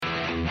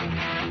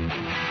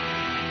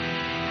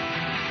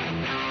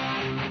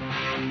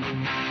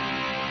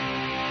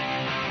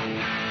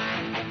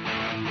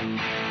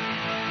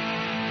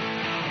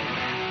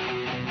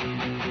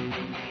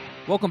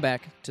Welcome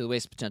back to the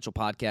Waste Potential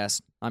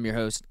Podcast. I'm your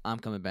host. I'm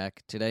coming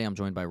back. Today I'm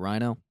joined by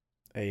Rhino.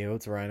 Hey, yo,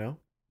 it's Rhino.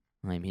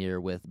 I'm here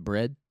with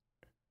Bread.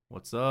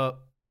 What's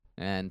up?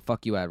 And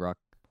fuck you, Adrock.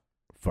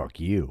 Fuck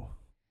you.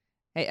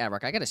 Hey,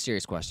 Adrock, I got a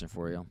serious question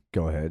for you.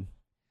 Go ahead.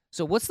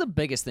 So what's the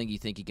biggest thing you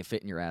think you can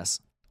fit in your ass?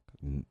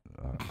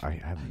 I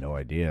have no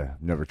idea.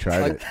 Never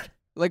tried it.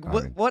 Like,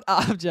 what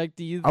object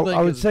do you think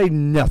I would say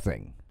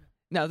nothing.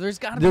 No, there's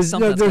got to be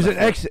something. No, there's an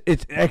exit.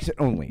 It's exit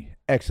only.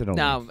 Exit only.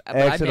 No,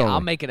 but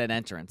I'll make it an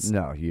entrance.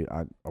 No,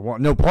 I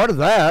want no part of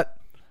that.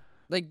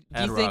 Like,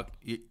 do you Adrock,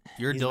 think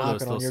your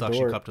dildo still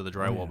suction cup to the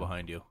drywall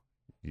behind you.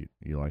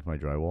 You like my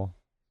drywall?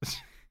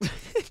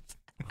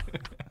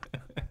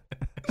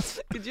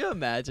 Could you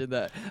imagine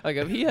that? Like,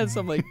 if he had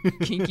some like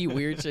kinky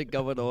weird shit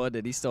going on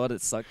and he still had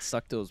it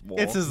stuck to his wall.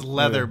 It's his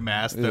leather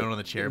mask thrown on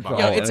the chair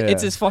behind. Yo,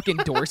 it's his fucking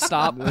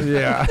doorstop.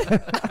 Yeah.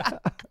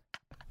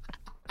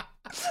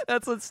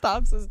 That's what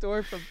stops his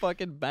door from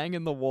fucking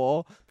banging the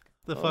wall.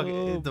 The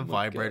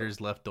vibrators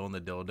left on the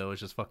dildo is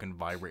just fucking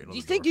vibrating. Do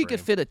you think you could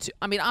fit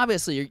I mean,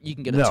 obviously you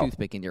can get a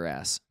toothpick in your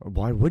ass.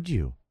 Why would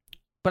you?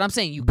 But I'm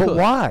saying you could. But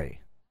why?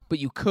 But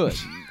you could.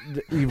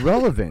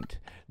 Irrelevant.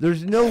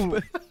 There's no,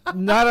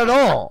 not at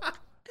all.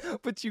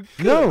 But you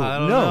could. No, I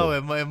don't know.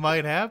 It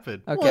might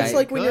happen. Okay. Well, it's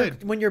like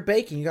when you're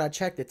baking, you gotta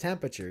check the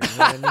temperature. You know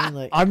what I mean?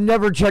 Like, I've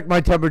never checked my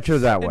temperature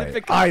that way. If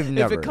it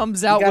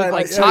comes out with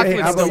like hey,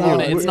 chocolate how still about on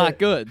you? it, it's not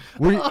good.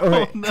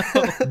 Okay. No.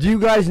 Do you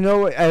guys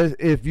know, as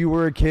if you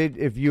were a kid,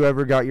 if you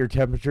ever got your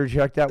temperature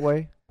checked that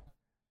way?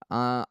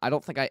 I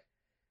don't think I.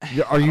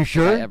 Are you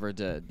sure? I ever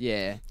did.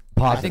 Yeah.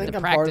 Possibly. I think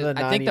I'm part of the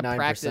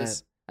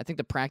 99%. I think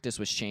the practice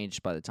was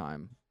changed by the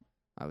time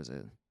I was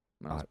born.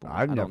 I've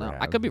I don't never know. have.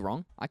 I could be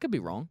wrong.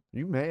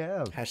 You may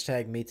have.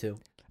 Hashtag me too.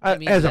 I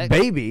mean, as a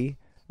baby,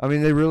 I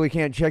mean, they really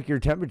can't check your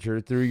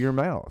temperature through your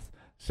mouth,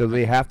 so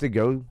they have to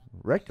go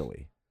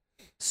rectally.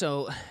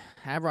 So,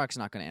 Adrock's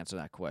not going to answer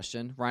that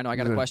question. Rhino, I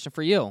got a question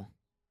for you.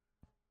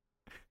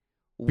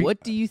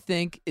 What do you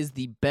think is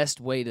the best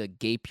way to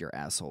gape your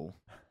asshole?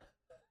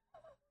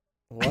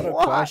 What a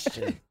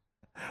question.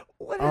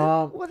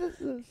 What is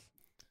this?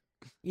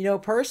 You know,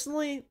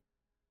 personally,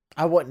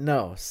 I wouldn't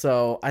know.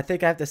 So I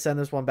think I have to send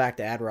this one back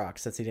to Adrock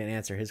since he didn't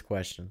answer his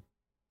question.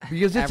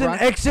 Because it's Adrock? an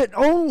exit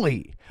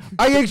only.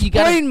 I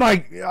explained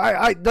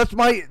that's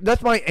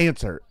my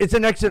answer. It's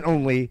an exit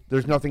only.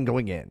 There's nothing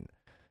going in.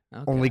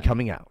 Okay. Only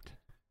coming out.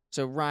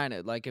 So,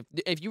 Rhino, like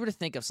if you were to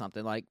think of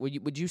something, like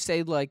would you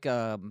say like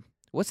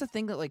what's the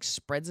thing that like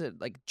spreads it,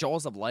 like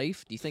jaws of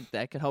life? Do you think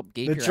that could help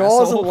gape The your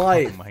jaws asshole? of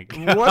life. Oh my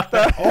god. What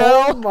the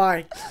hell? Oh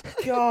my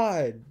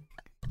god.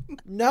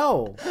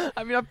 No.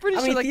 I mean, I'm pretty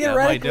sure like That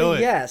might do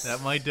it. Yes.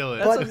 That might do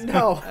it. But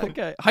no.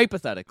 Okay,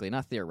 hypothetically,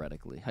 not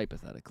theoretically.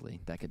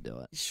 Hypothetically, that could do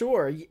it.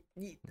 Sure.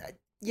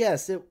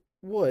 Yes, it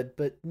would,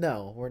 but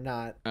no, we're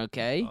not.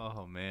 Okay.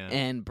 Oh man.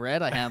 And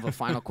Brett, I have a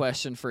final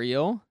question for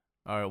you.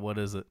 All right, what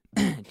is it?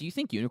 Do you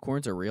think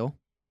unicorns are real?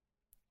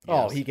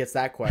 Oh, Yes. he gets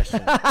that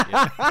question.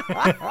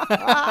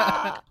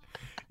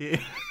 Yeah.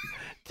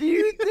 Do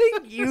you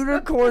think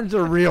unicorns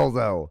are real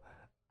though?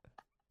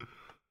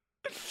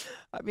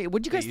 I mean,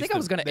 what do you guys think I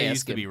was going to They ask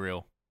used to him? be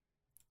real.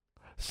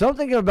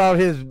 Something about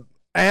his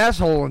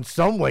asshole in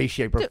some way,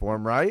 shape, or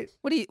form, right?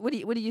 What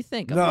do you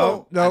think?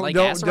 No, I like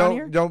ass around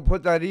here? don't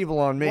put that evil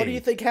on me. What do you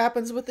think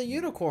happens with the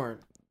unicorn?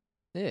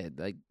 Yeah,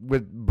 like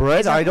With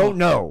bread, I don't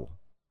know.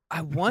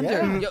 I wonder.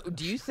 Yeah. Yo,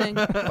 do you think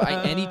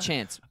by any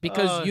chance,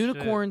 because Oh,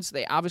 unicorns,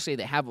 they obviously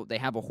they have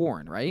a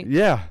horn, right?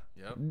 Yeah.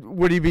 Yep.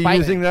 Would he be By-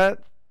 using that?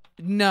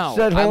 No,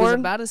 Said I was horn?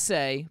 about to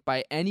say,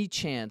 by any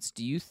chance,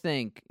 do you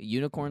think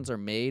unicorns are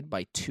made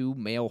by two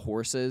male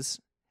horses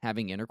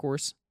having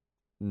intercourse?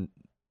 Mm.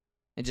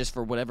 And just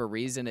for whatever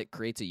reason, it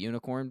creates a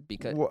unicorn?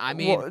 Because, Wha- I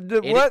mean, wha-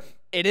 what?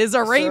 it is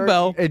a Sir,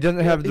 rainbow. It doesn't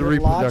have the Your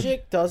reproduction.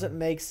 logic doesn't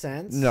make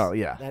sense. No,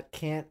 yeah. That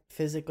can't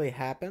physically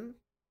happen.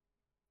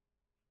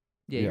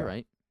 Yeah, you're Yeah.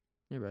 right.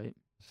 You're right.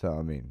 So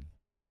I mean,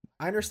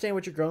 I understand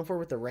what you're going for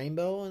with the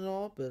rainbow and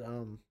all, but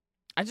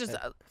I just,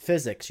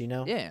 physics, you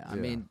know? yeah, I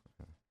Yeah. mean,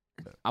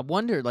 I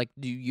wonder, like,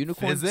 do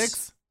unicorns...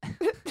 Physics?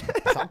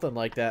 Something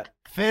like that.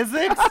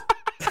 Physics?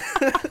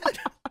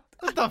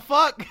 What the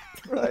fuck?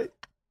 right?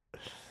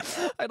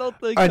 I don't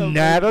think so, man.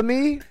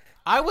 Anatomy.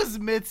 I was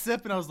mid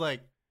sip and I was like,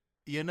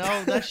 you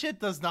know, that shit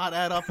does not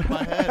add up in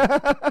my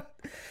head.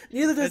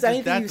 Neither does That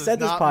anything you does said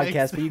this not make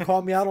podcast, but you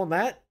called me out on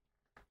that?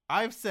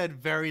 I've said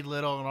very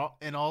little,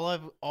 and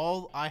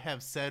all I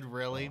have said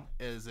really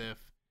is if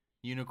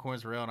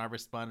unicorns were real, and I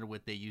responded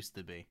with they used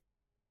to be.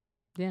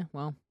 Yeah,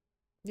 well,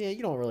 Yeah,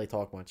 you don't really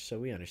talk much, so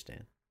we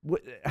understand.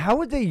 How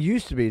would they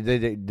used to be?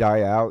 Did they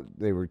die out?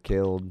 They were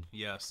killed.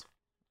 Yes.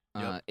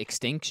 Yep.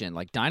 extinction.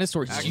 Like,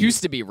 dinosaurs Actually-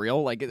 used to be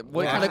real. Like,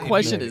 what kind of actually,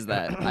 question if is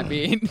that? I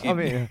mean, I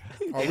mean,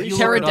 Are If we you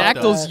sure look it up,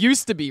 pterodactyls that-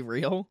 used to be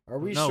real. Are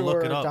we No, look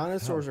sure it up.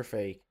 dinosaurs are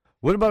fake?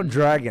 what about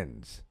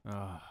dragons?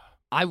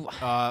 I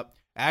Uh,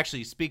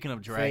 Actually, speaking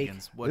of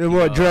dragons,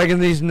 dragging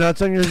these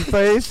nuts on your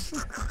face?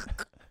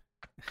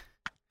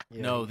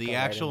 Yeah, no, he the fell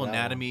right actual into that one.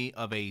 anatomy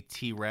of a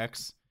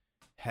T-Rex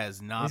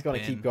has not He's going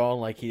to been... keep going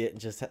like he didn't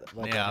just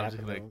let Yeah, that I was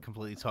happen going to to him.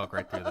 completely talk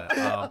right through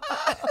that.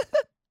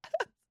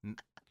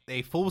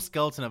 A full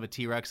skeleton of a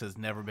T-Rex has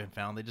never been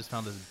found. They just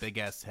found this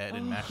big-ass head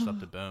and mashed up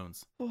the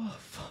bones.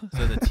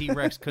 So the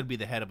T-Rex could be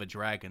the head of a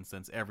dragon,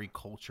 since every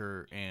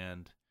culture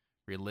and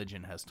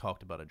religion has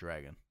talked about a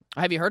dragon.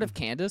 Have you heard of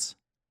Candace?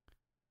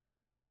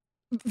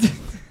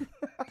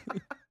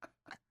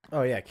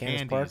 Oh, yeah,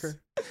 Candace Candies.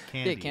 Parker? Yeah,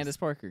 Candies. Candace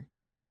Parker.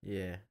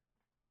 Yeah.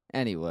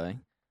 Anyway,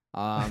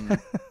 I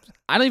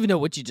don't even know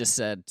what you just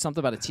said. Something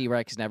about a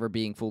T-Rex never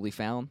being fully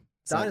found.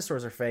 So,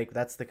 Dinosaurs are fake.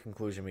 That's the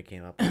conclusion we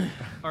came up with.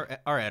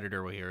 Our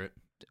editor will hear it.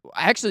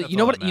 actually, That's you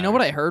know all what? that You know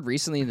what I matters. heard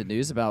recently in the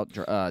news about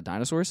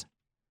dinosaurs?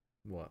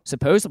 What?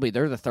 Supposedly,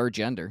 they're the third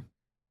gender.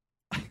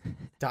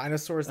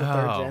 Dinosaurs the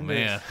third Oh, gender?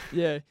 man.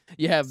 Yeah,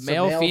 you have So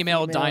male,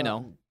 female,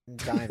 dino.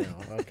 Dino,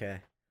 okay.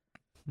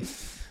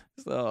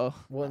 So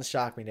Wouldn't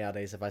shock me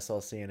nowadays if I saw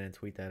CNN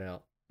tweet that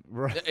out.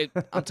 Right.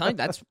 I'm telling you,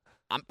 that's.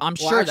 I'm Well,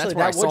 sure actually, that's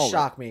where I that would saw it.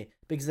 shock me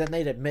because then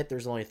they'd admit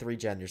there's only 3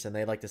 genders and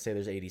they like to say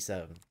there's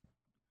 87.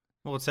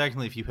 Well,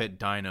 technically, if you hit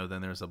Dino,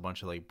 then there's a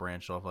bunch of like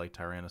branched off like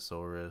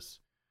Tyrannosaurus,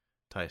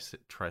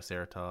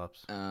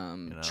 Triceratops.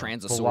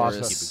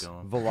 Transosaurus, Keep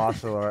it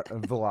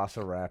going.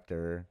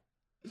 Velociraptor.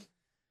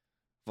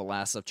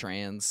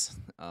 Velocitrans,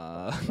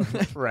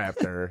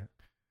 Raptor.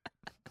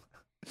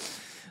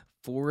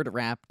 Ford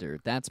Raptor.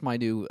 That's my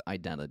new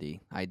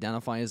identity. I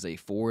identify as a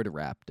Ford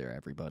Raptor,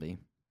 everybody.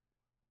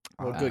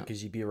 Well, good,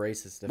 because you'd be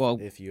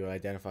racist if you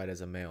identified as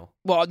a male.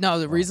 Well, no,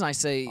 the Well, reason I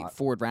say I-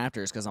 Ford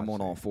Raptor is because I'm I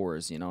on all see.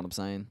 fours. You know what I'm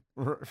saying?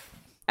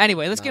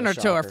 Anyway, let's get Not a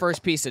into our shocker.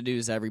 first piece of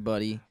news,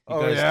 everybody.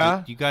 Oh,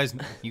 yeah? You guys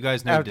know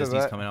After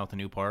Disney's that- coming out with a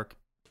new park.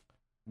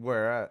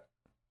 Where at?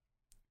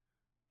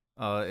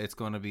 It's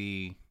going to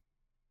be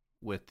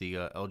with the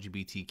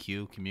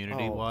LGBTQ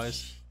community Oh,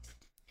 wise.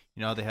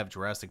 You know how they have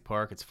Jurassic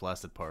Park? It's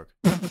Flaccid Park.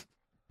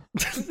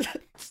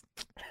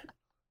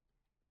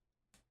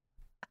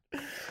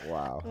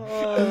 Wow.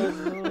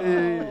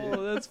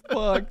 Oh, that's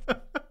fucked.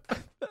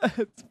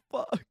 That's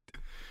fucked.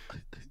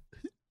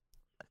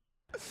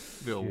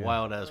 Be a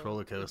wild ass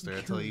roller coaster.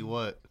 I tell you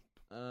what.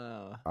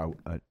 I'm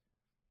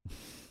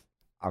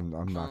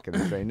not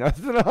gonna say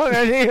nothing on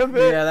any of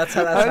it. Yeah, that's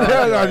how that's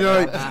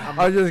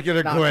I'm just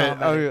gonna not quit.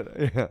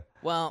 commenting. Yeah.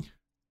 Well,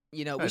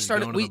 you know, we Just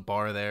started going to the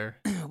bar there.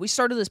 we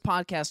started this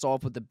podcast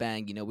off with a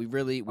bang. You know, we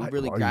really Are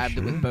you grabbed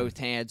it with sure? both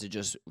hands and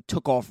just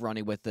took off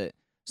running with it.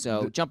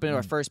 So, jumping into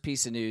our first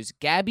piece of news,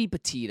 Gabby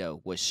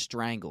Petito was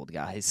strangled,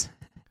 guys.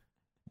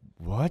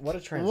 What? What a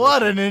transition.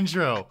 What an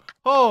intro!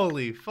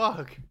 Holy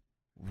fuck!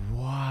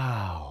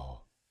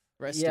 Wow.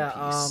 Rest in Yeah,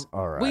 peace.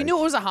 All right. We knew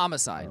it was a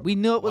homicide. We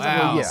knew it was a Wow.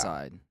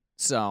 homicide.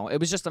 So it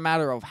was just a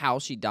matter of how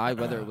she died,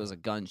 whether it was a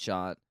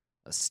gunshot,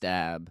 a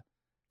stab,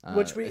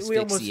 Which we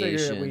almost figured we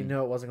asphyxiation.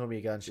 know it wasn't going to be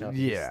a gunshot. because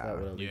Yeah. That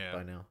would have leaked Yeah.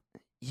 by now.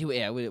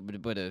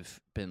 It would have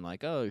been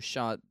like, oh,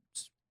 shot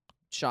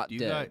You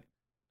dead, guys-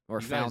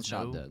 or you found guys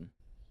shot know- dead.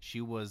 She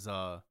was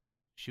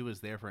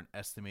there for an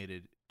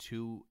estimated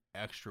 2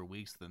 extra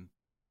weeks than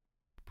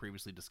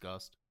previously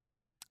discussed.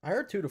 I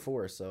heard 2 to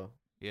 4, so.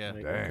 Yeah,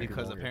 Maybe Dang.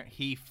 because longer. apparently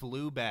he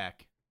flew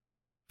back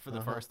for the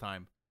Uh-huh. first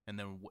time and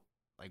then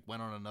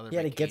went on another He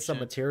had to vacation, get some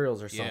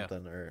materials or Yeah.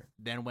 something. Or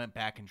then went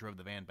back and drove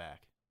the van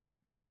back.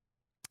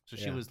 So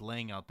she Yeah. was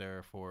laying out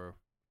there for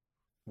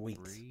weeks.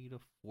 3 to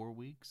 4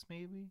 weeks,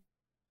 maybe.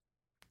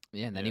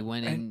 Yeah, and then Yeah. he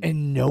went in.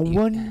 And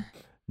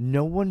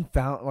no one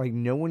found, like,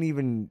 no one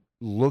even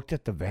looked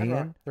at the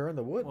van. They're in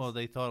the woods. Well,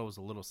 they thought it was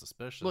a little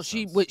suspicious. Well,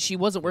 she since she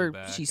wasn't flew where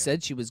back she and-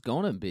 said she was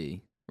gonna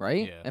be,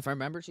 right? Yeah. If I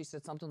remember, she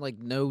said something like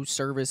no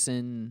service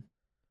in.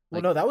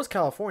 Well, no, that was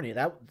California.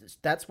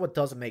 That's what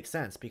doesn't make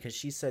sense because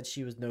she said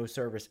she was no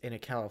service in a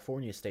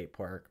California state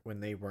park when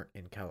they weren't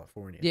in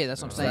California. Yeah,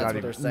 that's what I'm So saying. that's Not what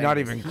even- they're saying. not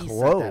is even he sent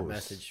close. that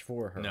message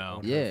for her. No.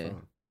 on her Yeah.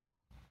 phone.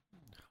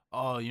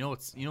 Oh, you know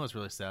what's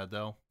really sad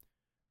though?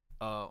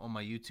 On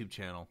my YouTube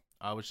channel,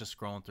 I was just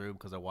scrolling through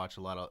because I watch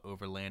a lot of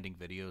overlanding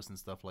videos and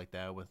stuff like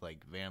that with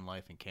like van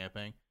life and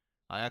camping.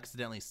 I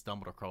accidentally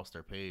stumbled across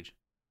their page.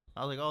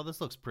 I was like, "Oh, this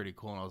looks pretty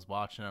cool," and I was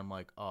watching. I'm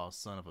like, "Oh,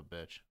 son of a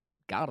bitch!"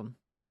 Got him.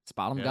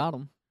 Spot him. Yeah. Got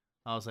him.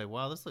 I was like,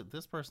 "Wow,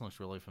 this person looks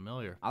really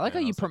familiar." I like And how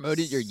you was like,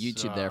 promoted your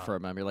YouTube there "Suh." for a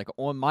moment. You're like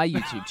on my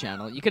YouTube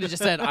channel. You could have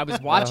just said I was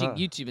watching Uh-huh.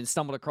 YouTube and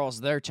stumbled across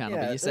their channel.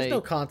 Yeah, but you there's say no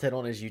content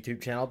on his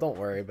YouTube channel. Don't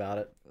worry about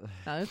it.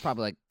 there's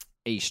probably like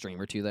a stream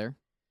or two there.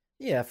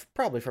 Yeah,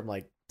 probably from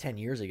like 10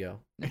 years ago.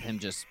 And him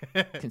just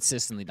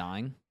consistently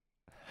dying.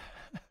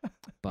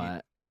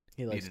 But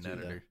He likes Need to an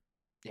do that. editor.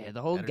 yeah,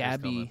 the whole Editor's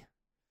Gabby, coming.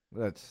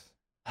 That's.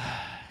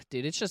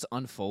 dude, it's just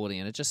unfolding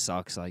and it just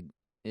sucks. Like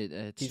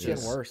it's Keeps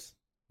just, getting worse.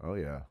 Oh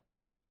yeah.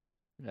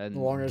 And The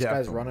longer this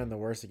guy's Definitely. running, the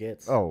worse it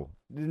gets. Oh,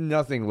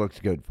 nothing looks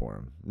good for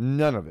him.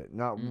 None of it.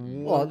 Not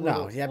Mhm. well, one no.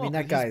 little- Yeah, I mean, Well,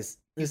 that guy's.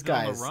 he's This been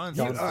on the guy's run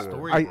done since the for.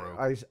 story I,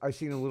 broke. I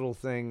seen a little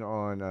thing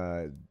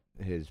on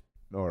his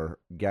or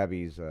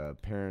Gabby's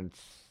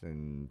parents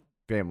and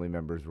family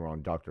members were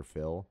on Dr.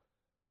 Phil,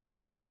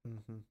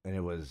 Mhm. and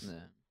it was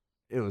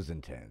yeah.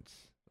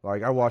 intense.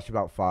 Like I watched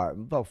about 4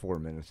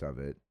 minutes of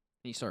it.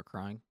 You start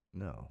crying.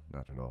 No,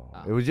 not at all.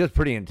 Oh. It was just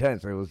pretty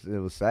intense. It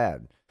was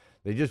sad.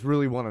 They just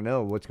really want to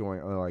know what's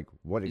going on, like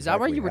what. Is that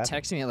why you were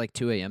happened. texting me at like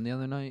 2 a.m. the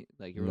other night?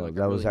 Like you were No, like,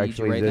 that I was really need you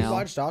actually right this- now.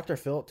 Watch Dr.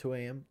 Phil at 2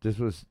 a.m. This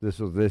was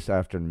this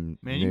afternoon.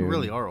 Man, you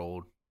really are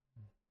old.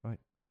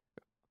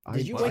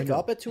 Did you I wake know.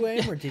 up at 2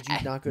 a.m. or did you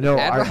not go to No,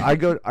 bed? I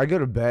go to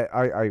bed.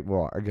 I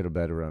go to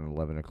bed around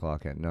 11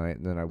 o'clock at night,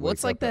 and then I wake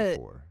What's up like at that-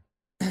 4.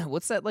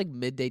 What's that like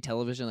midday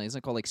television? Like, isn't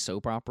it called like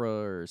soap opera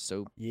or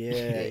soap?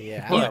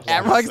 Yeah. Well, Adrock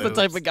Adrock's the soaps.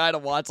 type of guy to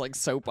watch like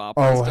soap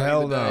operas. Oh during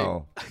hell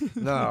the day.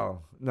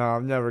 no, no!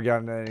 I've never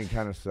gotten any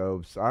kind of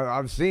soaps.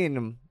 I've seen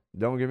them.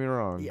 Don't get me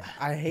wrong. Yeah,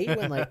 I hate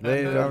when like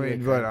They- you go I to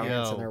mean, your but,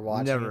 grandparents and they're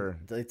watching. never.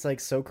 It's like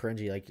so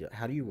cringy. Like,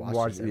 how do you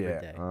watch this every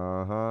day?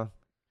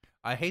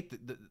 I hate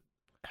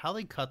how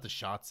they cut the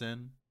shots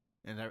in,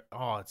 and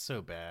it's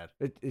so bad.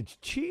 It's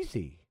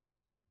cheesy.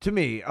 To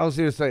me, I was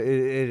gonna say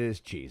it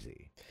is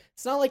cheesy.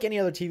 It's not like any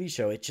other TV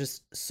show. It's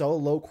just so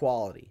low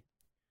quality.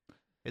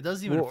 It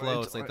doesn't even Well,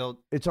 flow. It's like they'll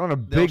It's on a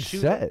they'll big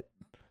shoot- set.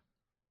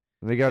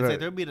 They got it's like to.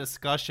 there'll be a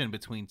discussion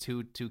between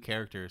two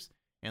characters,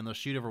 and they'll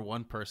shoot over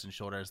one person's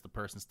shoulder as the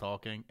person's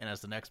talking, and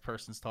as the next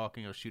person's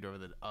talking, they'll shoot over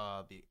the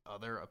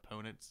other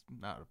opponents,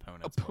 not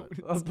opponents,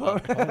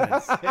 but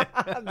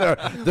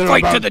They're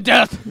Fight to about- the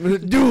death.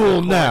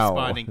 duel now.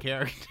 corresponding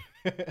character.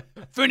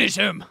 Finish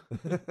him.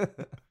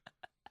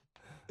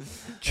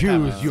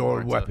 Choose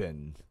your Sparta.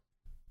 weapon.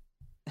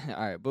 All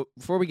right, but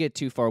before we get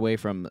too far away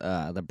from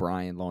the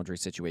Brian Laundrie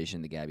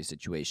situation, the Gabby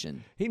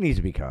situation, He needs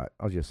to be caught.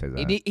 I'll just say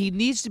that. he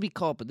needs to be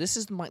caught. But this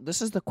is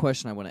the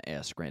question I want to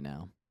ask right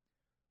now: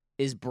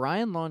 is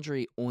Brian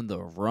Laundrie on the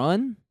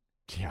run,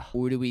 Yeah.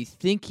 or do we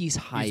think he's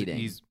hiding?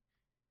 He's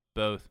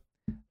both.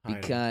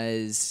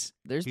 Because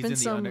there's He's been in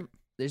the some under-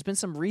 there's been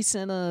some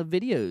recent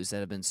videos that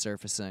have been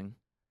surfacing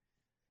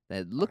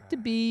that look to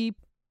be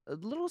a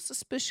little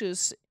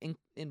suspicious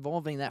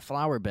involving that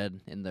flower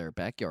bed in their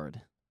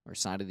backyard or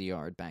side of the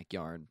yard,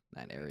 backyard,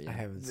 that area. I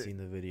haven't seen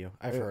the video.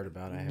 I've heard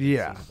about it. I haven't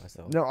Yeah. seen it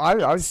myself. No,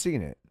 I've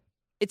seen it.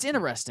 It's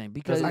interesting Does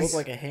because it look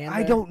like a hand? I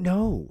there? don't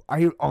know.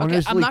 I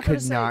honestly not gonna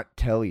could say- not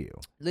tell you.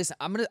 listen,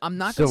 I'm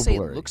not So gonna say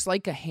blurry. it looks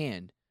like a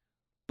hand,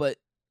 but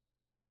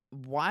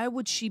why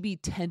would she be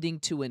tending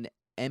to an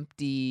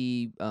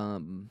empty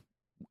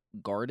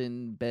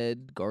garden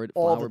bed,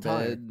 All flower the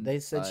time. bed? They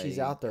said she's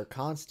like- out there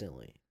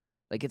constantly.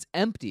 Like it's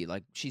empty.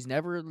 Like she's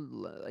never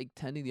like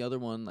tending the other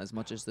one as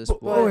much as this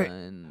But-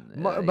 one.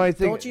 My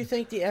thing. Don't you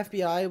think the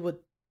FBI would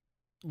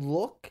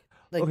look?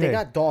 Like Okay. they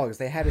got dogs.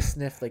 They had to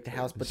sniff like the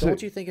house. But So-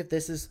 don't you think if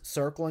this is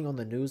circling on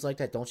the news like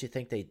that, don't you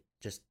think they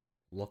just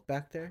look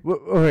back there? Well,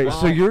 okay,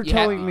 so Well, you're you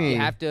telling have,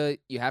 me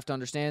you have to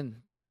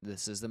understand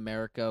this is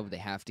America. They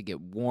have to get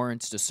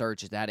warrants to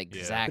search that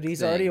exact. But he's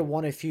thing. already a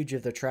wanted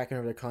fugitive. They're tracking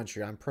over the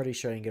country. I'm pretty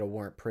sure you can get a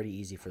warrant pretty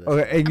easy for this.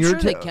 Okay, and I'm you're sure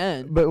they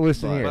can. But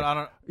listen But- here. But I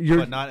don't.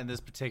 You're- But not in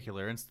this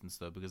particular instance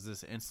though, because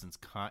this instance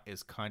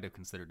is kind of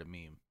considered a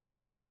meme.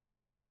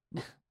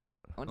 I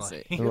want to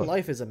say. Your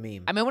life is a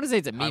meme. I mean, I want to say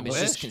it's a I meme. It's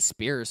just wish.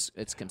 conspiracy.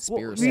 It's Well,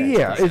 conspiracy.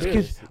 yeah, it's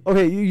Conspiracy.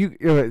 okay.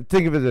 You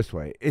think of it this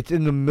way: it's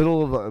in the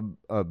middle of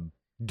a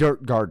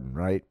dirt garden,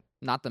 right?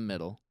 Not the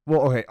middle.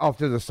 Well, okay, off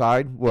to the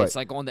side. What? It's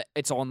like on the.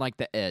 It's on like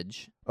the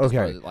edge. That's Okay,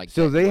 where, like,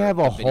 so they where have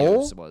the a videos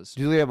hole. Was.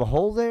 Do they have a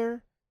hole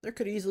there? There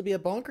could easily be a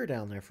bunker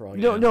down there for all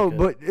you No, know. no.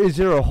 But is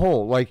there a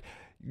hole? Like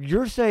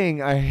you're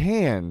saying, a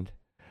hand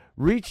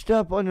reached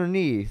up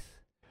underneath,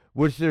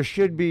 which there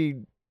should be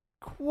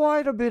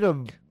quite a bit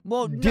of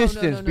Well,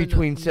 distance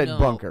between said no.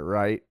 bunker,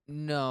 right?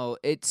 No,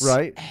 it's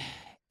Right?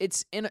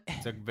 It's in.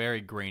 It's a very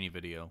grainy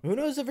video. Who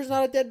knows if there's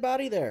not a dead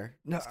body there?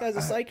 No, This guy's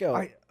a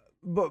psycho.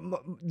 But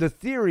the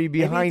theory Maybe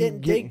he behind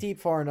didn't dig deep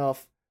far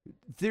enough.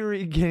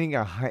 getting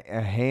a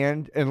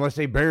hand, unless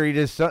they buried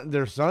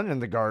their son in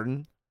the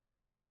garden.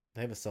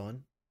 They have a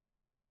son.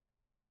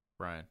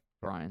 Brian.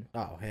 Brian.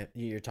 Oh, him.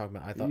 You're talking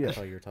about. I Yeah.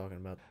 thought you were talking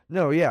about.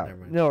 No, yeah, Never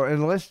mind. no,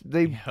 unless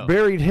they Yeah.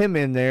 buried him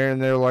in there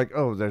and they're like,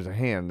 oh, there's a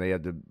hand. They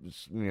had to,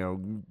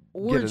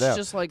 Or get it's it out.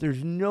 just like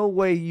There's no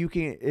way you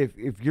can if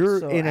you're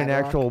So, in an Adrock-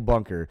 actual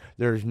bunker.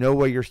 There's no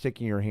way you're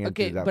sticking your hand.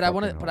 okay, through that but I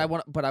want fucking to,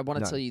 hole. but I want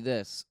to None. tell you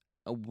this: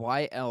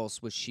 why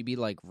else would she be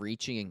like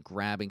reaching and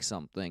grabbing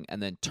something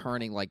and then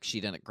turning like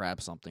she didn't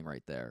grab something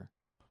right there?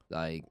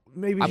 Like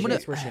Maybe I'm she- gonna-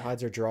 That's where she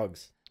hides her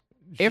drugs.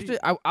 after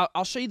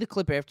I'll show you the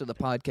clip after the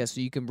podcast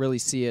so you can really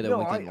see it. And No,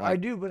 we can, I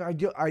do,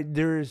 but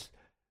there's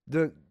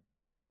the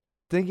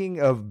thinking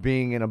of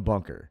being in a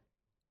bunker.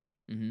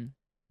 Mm-hmm.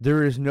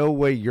 There is no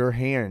way your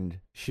hand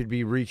should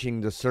be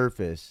reaching the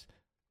surface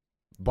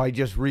by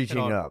just reaching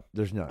all- up.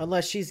 There's none.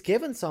 Unless she's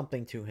given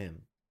something to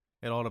him.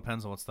 It all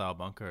depends on what style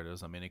bunker it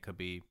is. I mean, it could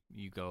be.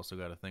 You also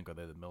got to think: are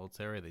they the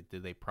military?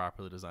 Did they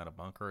properly design a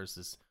bunker?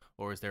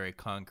 Or is there a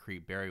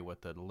concrete barrier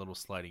with a little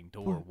sliding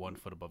door, But- 1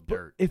 foot above But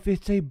dirt? if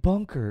it's a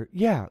bunker,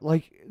 yeah,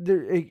 like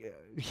there.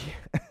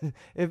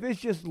 If it's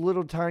just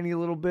little tiny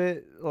little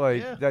bit,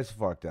 like Yeah. that's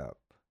fucked up.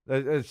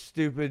 That's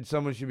stupid.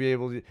 Someone should be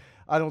able to.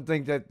 I don't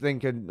think that thing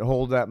can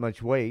hold that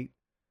much weight,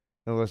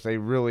 unless they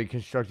really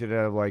constructed it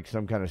out of like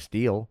some kind of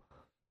steel.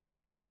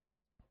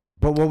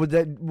 But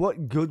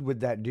what good would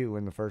that do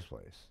in the first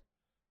place?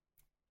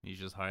 He's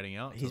just hiding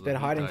out. He's till the been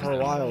heat hiding dies for a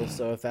down. while,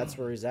 so if that's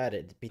where he's at,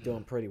 it'd be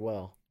doing pretty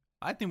well.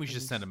 I think we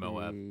should send a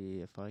Moab.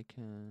 See if I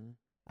can.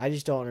 I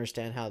just don't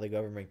understand how the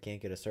government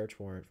can't get a search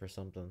warrant for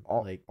something.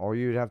 All you'd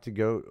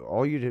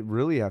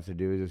really have to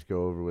do is just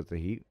go over with the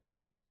heat.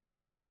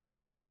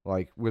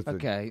 Like with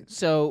Okay,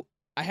 so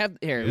I have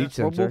here. Heat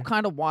We'll sensor.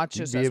 kind of watch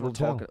You'd this be as able we're to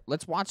tell. talking.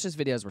 Let's watch this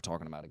video as we're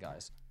talking about it,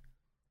 guys.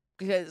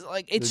 Because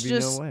like it's there'd be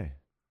just no way.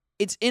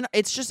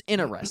 it's just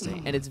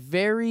interesting and it's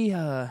very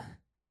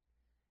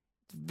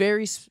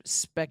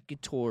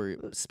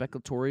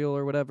speculatorial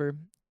or whatever.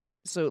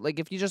 So like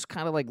if you just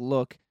kind of like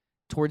look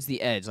towards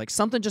the edge, like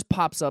something just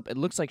pops up. It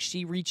looks like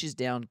she reaches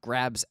down,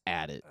 grabs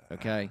at it.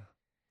 Okay,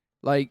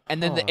 like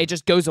and then Huh. it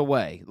just goes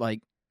away.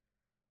 Like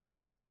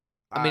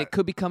I mean, it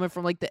could be coming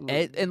from like the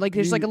edge, and like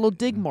there's like a little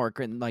dig mark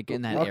in that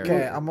Okay,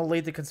 area. I'm gonna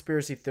lead the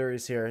conspiracy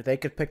theories here. They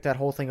could pick that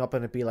whole thing up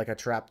and it'd be like a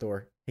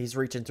trapdoor. He's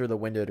reaching through the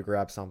window to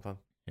grab something.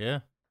 Yeah.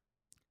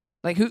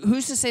 Like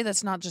who's to say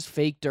that's not just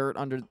fake dirt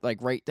under like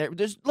right there?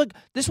 There's look,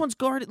 this one's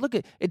guarded. Look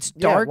at it's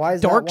Yeah, dark, why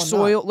is that dark one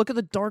soil. not? Look at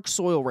the dark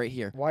soil right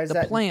here. Why is the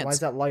that? plants? Why is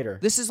that lighter?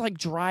 This is like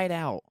dried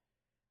out.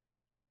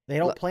 They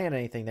don't Look- plant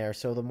anything there,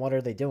 so then what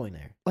are they doing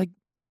there?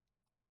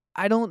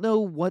 I don't know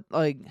what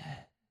like.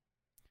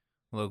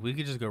 Look, we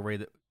could just go raid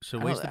the. So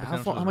I waste don't- the how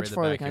potential far- to how much raid the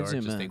farther can I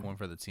backyard. zoom Just take in? one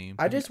for the team.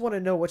 I just want to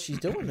know what she's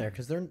doing there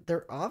because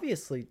they're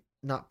obviously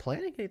not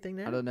planting anything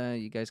there. I don't know.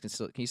 You guys can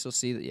you still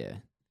see that? Yeah.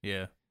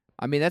 Yeah.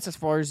 I mean, that's as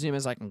far as zoom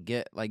as I can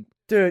get. Like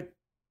Dude.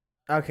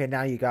 Okay,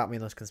 now you got me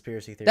in those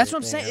conspiracy theories. that's what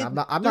I'm thing, saying. and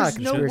I'm not a There's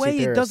no conspiracy way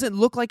theorist. it doesn't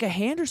look like a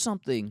hand or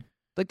something.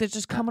 Like they're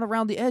just coming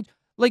around the edge.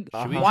 Like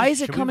Should we why just-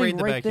 is it should we coming raid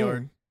the right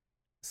backyard? there?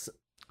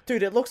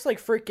 Dude, it looks like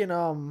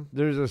freaking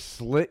There's a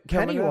slit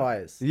coming up.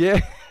 Pennywise.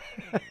 Yeah.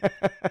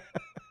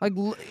 Like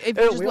if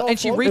Hey, you just we look- all and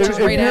she float reaches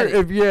down right at it.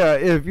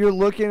 If you're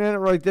looking at it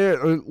right there,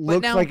 it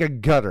looks now- like a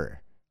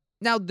gutter.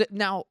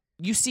 Now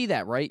you see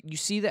that, right? You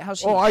see that how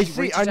she. I she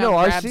see. reaches I down, know.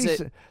 I grabs see.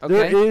 it.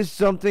 There Okay. is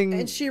something.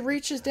 And she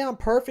reaches down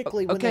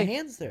perfectly when Okay. the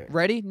hand's there.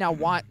 Ready? Now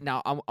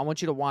Now I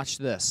want you to watch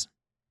this.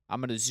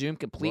 I'm gonna zoom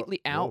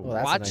completely out. Well,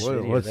 that's a Watch. nice Whoa,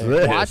 video what's there.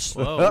 this?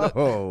 Watch.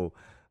 Whoa,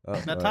 Oh.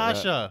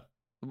 Natasha.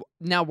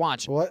 Now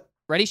watch. What?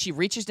 Ready? She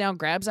reaches down,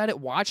 grabs at it.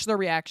 Watch the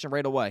reaction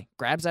right away.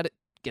 Grabs at it,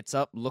 gets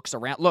up, looks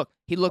around. Look,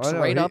 he looks I know,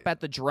 right he- up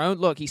at the drone.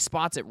 Look, he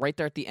spots it right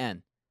there at the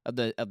end of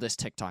this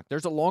TikTok.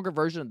 There's a longer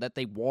version that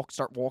they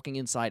start walking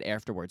inside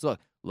afterwards.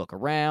 Look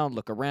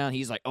around.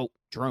 He's like, oh,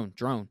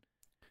 drone.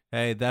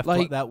 Hey, that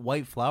Like- that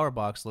white flower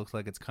box looks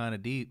like it's kind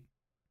of deep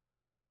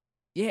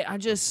Yeah, I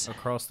just.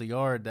 across the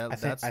yard. I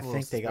That's a think little they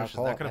got suspicious.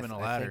 caught. That could have been a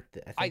ladder.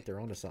 I think they're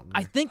onto something.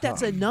 I there. think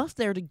that's enough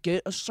there to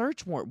get a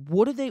search warrant.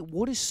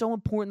 What is so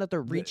important that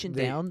they're reaching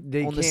down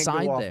They on the can't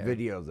side go off there?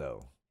 video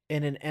though.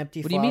 In an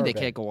empty What do you mean flower they bed.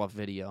 can't go off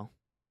video?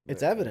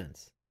 It's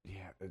evidence.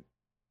 Yeah.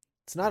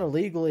 It's not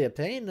illegally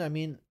obtained. I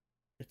mean,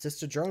 it's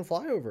just a drone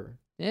flyover.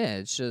 Yeah,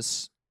 it's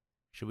just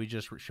Should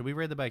we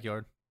raid the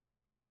backyard?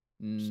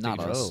 not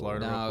Steve, us. slaughter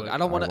real No, quick. I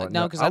don't want I to. want No,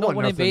 no- because I I don't want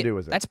want to nothing to invade. do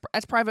with it.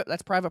 That's private.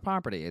 That's private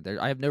property.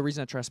 I have no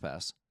reason to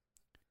trespass.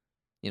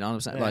 You know what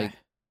I'm saying? Like,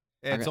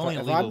 It's Okay. only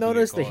If illegal I've if we get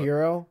noticed the caught.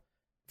 hero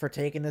for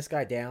taking this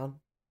guy down,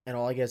 and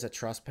all I get is a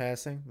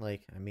trespassing,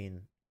 like, I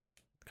mean,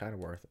 it's kind of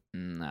worth it.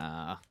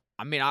 nah.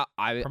 I mean,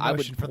 I would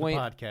Promotion for the point.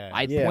 podcast.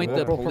 I'd Yeah, point we'll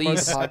the promote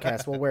police. the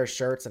podcast. We'll wear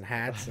shirts and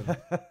hats. And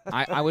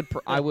I would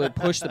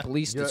push the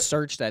police Yeah. to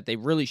search that. They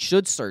really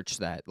should search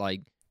that.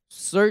 Like,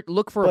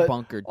 look for a But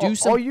bunker. all, Do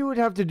some. all you would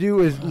have to do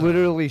is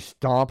literally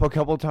stomp a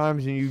couple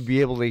times, and you'd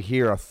be able to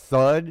hear a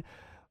thud,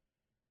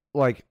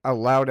 like a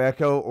loud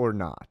echo or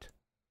not.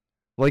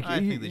 Like I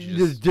think they should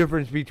there's just-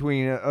 difference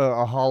between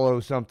a hollow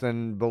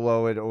something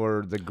below it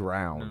or the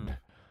ground.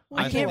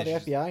 well, I you can't- know the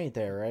FBI ain't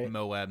there, right?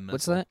 Moab missile.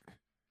 What's that?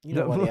 You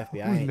know No, why the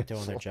FBI ain't doing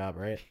missile. their job,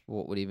 right?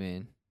 What do you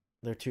mean?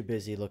 They're too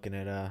busy looking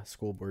at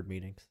school board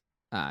meetings.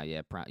 Ah,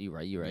 yeah. You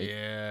right. You right.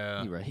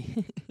 Yeah. You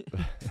right.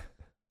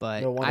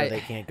 But No wonder they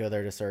can't go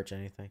there to search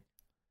anything.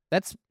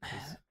 That's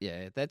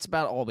that's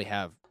about all we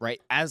have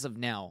right as of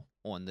now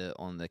on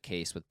the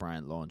case with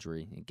Brian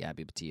Laundrie and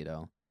Gabby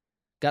Petito.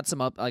 Got some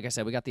like I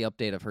said, we got the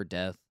update of her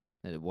death.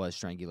 That it was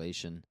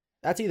strangulation.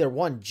 That's either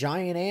one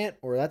giant ant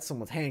or that's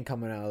someone's hand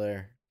coming out of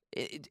there.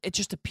 It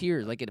just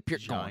appears like it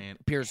appears gone. Giant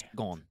Appears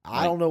gone.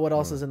 I don't know what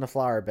else is in the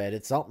flower bed.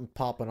 It's something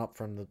popping up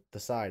from the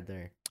side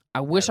there.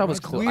 I wish I was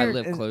That's close. I weird,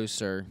 live and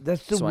closer.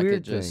 That's the so I could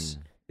weird just.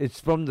 thing. It's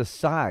from the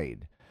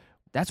side.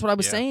 That's what I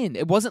was Yeah. saying.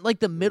 It wasn't like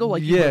the middle,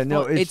 like you Yeah, would've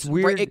no, thought. it's right,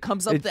 weird. it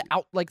comes up It's- the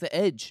out like the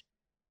edge.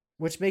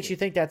 Which makes you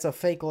think that's a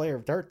fake layer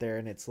of dirt there,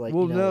 and it's like,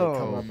 Well, you know, no, like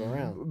coming up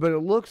around. but it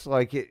looks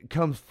like it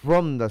comes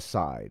from the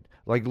side,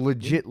 like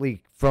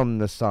legitly from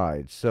the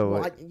side. So,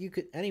 Well,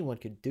 anyone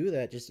could do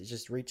that.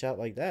 Just reach out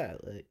like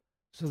that. Like,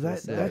 so to the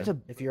that's side, a.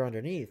 if you're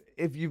underneath.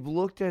 If you've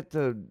looked at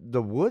the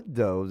wood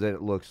though, that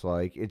it looks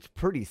like it's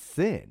pretty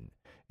thin.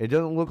 It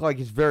doesn't look like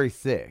it's very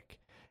thick,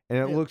 and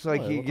it Yeah, looks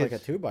like well, he looked gets.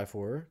 like a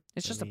 2x4.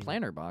 It's just a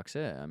planter box.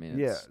 Yeah, I mean,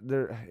 Yeah, it's,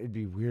 it'd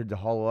be weird to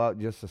hollow out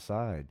just the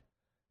side,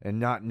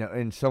 and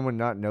and someone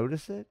not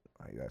notice it.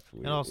 Like that's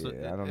weird. And also,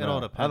 yeah, I don't it know. all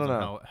I depends don't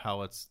on know.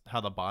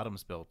 how the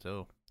bottom's built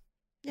too.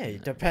 Yeah,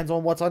 it depends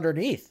on what's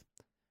underneath.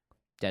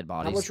 Dead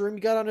How bodies. much room you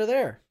got under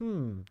there?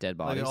 Dead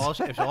Like, bodies.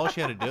 if all she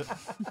had to do,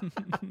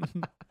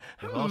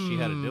 if all she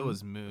had to do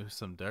was move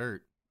some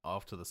dirt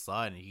off to the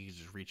side, and you could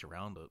just reach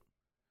around it.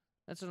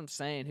 That's what I'm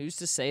saying. Who's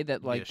to say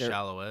that Be like a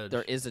shallow edge.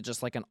 there is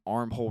just like an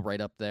armhole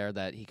right up there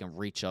that he can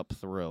reach up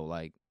through?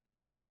 Like,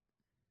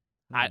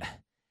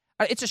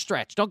 it's a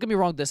stretch. Don't get me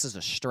wrong. This is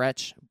a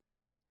stretch.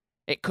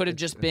 It could have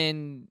just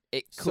been.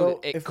 It could. So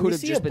it if could we have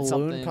see just a been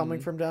balloon something coming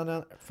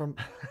from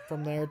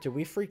from there, do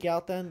we freak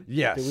out then?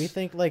 Yes. Do we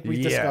think like we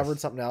Yes. discovered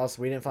something else?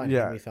 We didn't find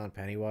Yeah. him. We found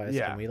Pennywise.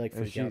 Yeah. Can we like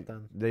And freak out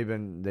then? They've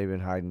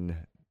been hiding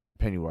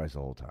Pennywise the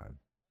whole time.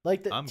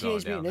 Like the I'm going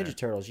Teenage Mutant down Ninja there.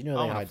 Turtles, you know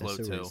I they wanna hide the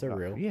float, sewers. too. They're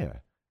real. Yeah.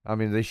 I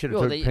mean, they should have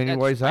Well, took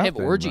Pennywise out I have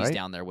then, orgies right?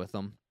 down there with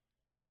them.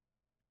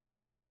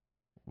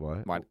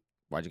 What?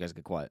 Why'd you guys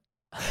get quiet?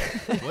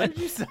 What did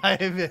you say?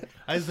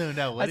 I zoned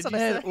out. What I did said you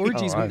I had say?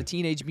 orgies Oh, with I- the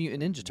Teenage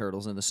Mutant Ninja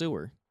Turtles in the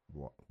sewer.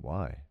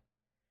 Why?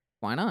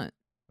 Why not?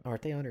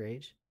 Aren't they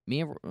underage?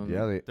 Me and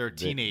Yeah, They're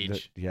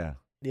teenage. yeah.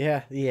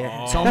 Yeah,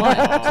 yeah. So am I.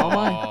 So am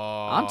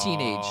I. I'm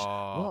teenage.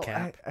 Well,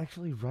 Cap.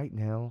 actually, right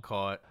now,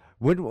 Caught.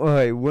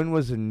 when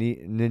was a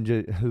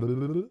ninja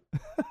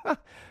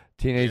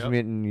Teenage Yep.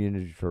 Mutant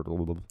Ninja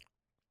Turtle?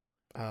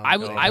 I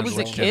was a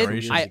like kid.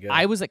 generations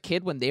I was a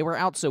kid when they were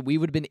out, so we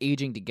would have been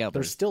aging together.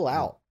 They're still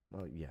out.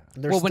 Oh yeah.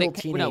 They're well, when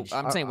still it no, teenage.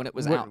 I'm saying when it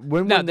was when- out.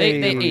 when no, were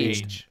they they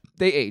aged. Age.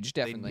 They aged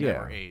They definitely.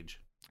 never Yeah.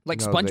 age. Like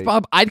No, they-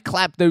 SpongeBob, I'd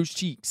clap those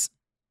cheeks.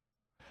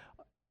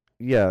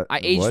 Yeah. I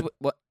aged. What?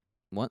 What?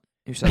 What?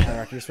 Who said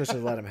that? Adrock, you're supposed to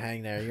let him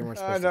hang there. You weren't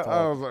I supposed know. to I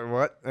talk. was like,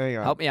 what? Hang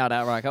on. Help me out,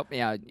 Adrock. Help me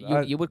out.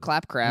 You would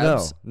clap No,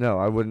 crabs. no,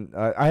 I wouldn't.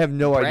 I have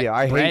no Brad- idea.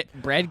 I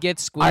hate. Brad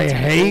gets squid. I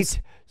tentacles.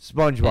 hate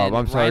SpongeBob. And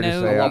I'm sorry to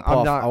Rhino- say. I want I'm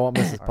Puff. not. I want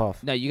Mrs.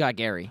 Puff. No, you got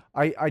Gary.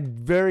 I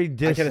very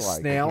dislike. get a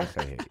snail?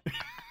 I hate.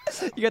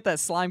 You got that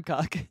slime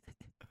cock.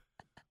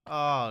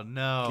 Oh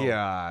no.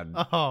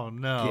 God. Oh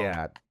no.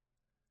 God.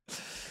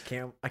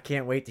 I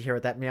can't wait to hear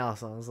what that meow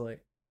sounds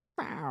like.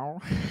 Wow.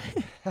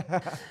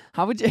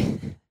 How would you?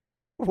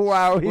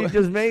 Wow, he What?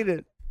 just made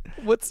it.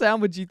 What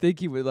sound would you think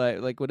he would like?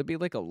 Like, would it be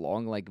like a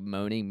long, like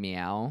moaning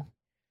meow?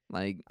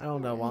 Like, I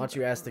don't know. Why don't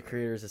you ask the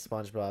creators of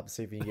SpongeBob,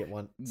 see if you can get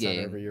one sent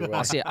yeah. over your way.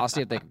 I'll see. I'll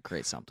see if they can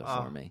create something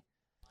Oh. for me.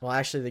 Well,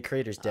 actually, the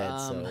creator's dead,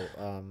 Um,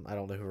 so I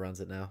don't know who runs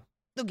it now.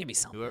 They'll give me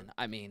something. Whoever-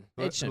 I mean,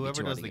 it shouldn't be Whoever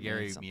too hard does to the give me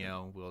Gary something.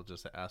 meow, we'll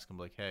just ask him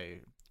like,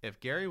 "Hey, if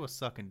Gary was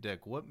sucking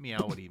dick, what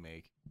meow would he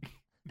make?"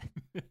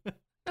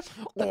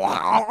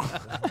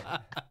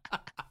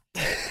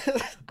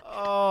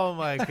 Oh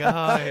my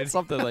god.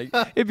 Something like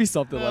it'd be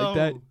something like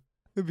that. No.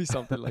 It'd be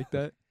something like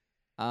that.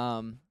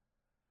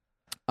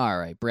 All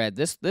right, Brad.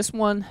 This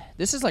one,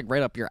 this is like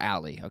right up your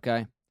alley.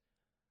 Okay.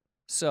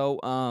 So,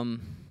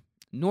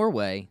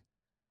 Norway.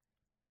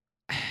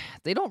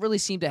 They don't really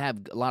seem to have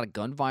a lot of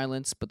gun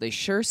violence, but they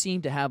sure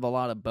seem to have a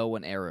lot of bow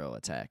and arrow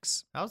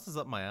attacks. How's this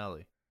up my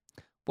alley?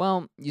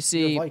 Well, you You're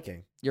see,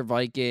 Viking. you're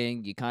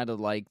Viking. You kind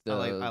of like the.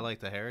 I like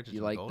the heritage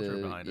you and like culture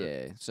the behind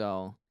it. yeah.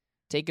 So,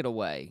 take it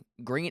away.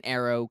 Green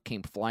Arrow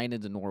came flying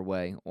into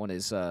Norway on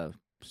his Santa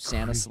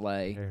Green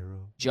sleigh.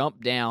 Arrow.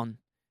 Jumped down,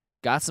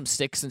 got some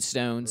sticks and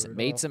stones,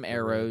 made Rudolph some the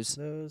arrows,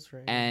 red-nosed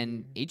and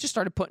reindeer. he just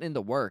started putting in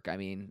the work. I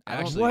mean,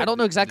 Actually, I don't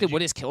know exactly did you-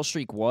 what his kill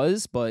streak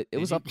was, but it Did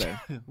was you- up there.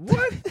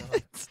 What?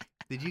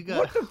 Did you go?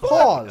 What the fuck?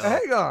 Pause.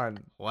 Hang on.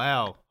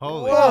 Wow.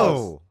 Holy.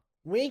 Whoa.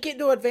 We ain't getting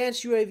no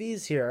advanced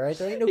UAVs here, all right?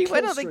 There ain't no He kill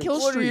went on the streaks. kill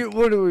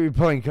What are we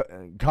playing?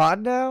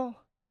 COD now?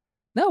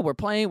 No, we're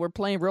playing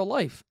real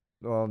life.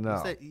 Well, no.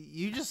 Is that-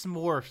 you just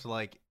morphed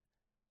like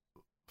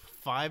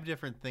 5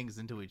 different things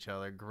into each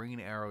other. Green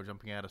Arrow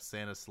jumping out of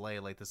Santa's sleigh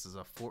like this is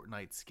a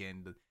Fortnite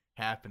skin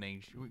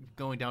happening.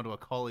 Going down to a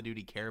Call of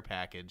Duty care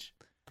package.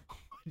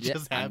 Yeah,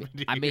 Just I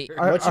happened I mean, here.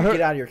 What'd I you heard-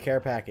 get out of your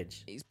care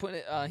package? He's putting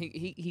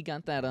it. He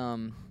got that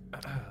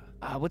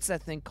what's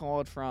that thing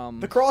called from?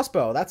 The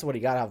crossbow. That's what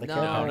he got out of the No,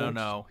 care no, package. no,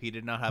 no. He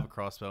did not have a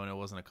crossbow, and it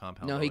wasn't a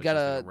compound. No, bow, he it's got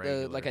just a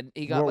regular like a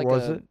he got What like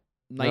was a it?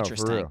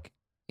 nitrous for real. tank.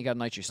 He got a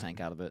nitrous tank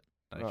out of it.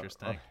 nitrous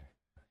Oh, tank.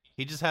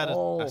 He just had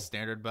Oh. a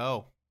standard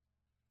bow.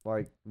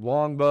 Like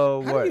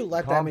longbow. How what? do you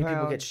let that many people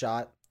compound? get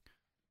shot?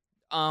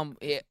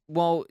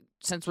 Well,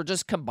 since we're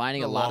just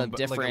combining A a lot long of bo-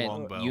 like a different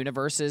longbow.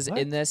 universes What?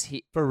 in this,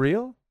 he For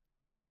real?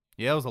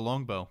 Yeah, it was a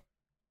longbow.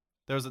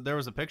 There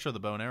was a picture of the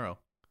bow and arrow.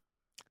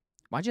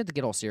 why'd you have to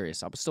get all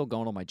serious? I was still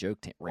going on my joke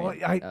Well,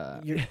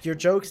 rant. Your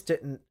jokes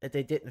didn't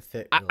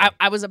fit. I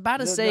really. was about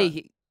to No, say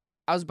no.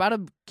 I was about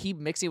to keep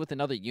mixing it with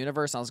another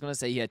universe. I was going to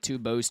say he had 2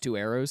 bows, 2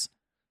 arrows.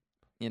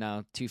 You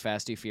know, Too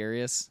Fast, Too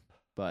Furious.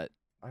 But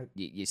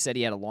you said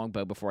he had a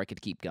longbow before I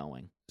could keep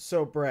going.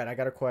 So, Brett, I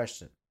got a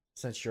question.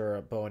 Since you're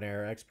a bow and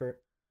arrow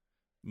expert,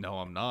 No,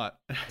 I'm not.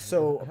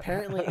 so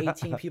apparently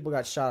 18 people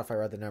got shot. If I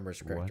read the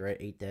numbers correct, What? right?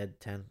 8 dead,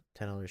 10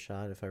 others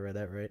shot. If I read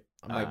that right,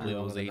 I might be believe it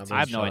wrong was on the 18. numbers. I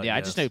have no shot, idea.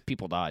 I just yes. know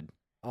people died.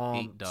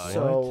 8 died.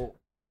 So,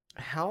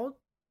 how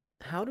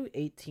do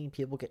 18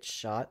 people get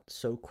shot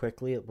so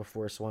quickly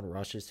before someone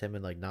rushes him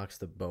and like knocks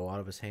the bow out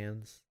of his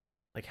hands?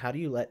 Like, how do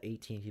you let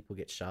 18 people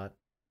get shot?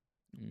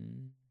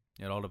 Mm.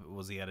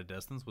 Was he at a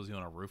distance? Was he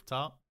on a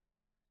rooftop?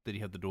 Did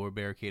he have the door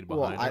barricaded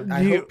Well, behind him?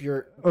 I hope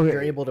you're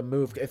able to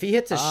move. If he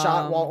hits a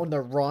shot while on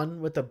the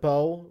run with the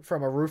bow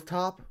from a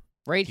rooftop,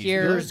 Right He's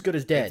here, you're as good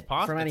as dead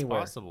from It's anywhere.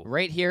 possible.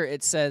 right here,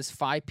 it says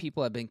 5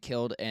 people have been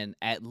killed and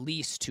at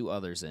least 2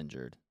 others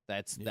injured.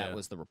 That Yeah.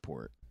 was the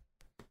report.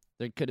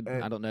 There could have been.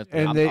 And- I don't know. If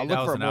and I'll they- look That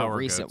for was a an more hour ago,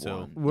 recent too.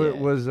 one. What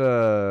Yeah.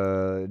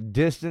 was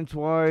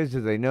distance-wise?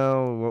 Did they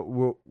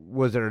know?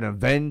 Was it an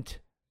event?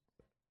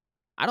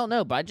 I don't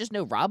know, but I just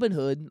know Robin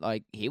Hood.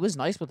 Like he was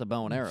nice with the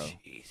bow and arrow.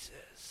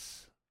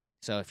 Jesus.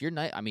 So if you're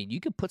nice, I mean, you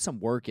could put some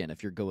work in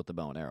if you're good with the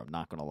bow and arrow. I'm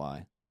not gonna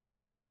lie.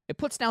 It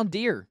puts down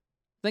deer.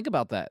 Think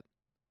about that.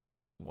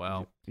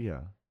 Wow.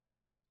 Yeah.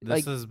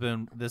 This has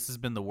been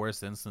the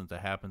worst incident to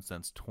happen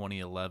since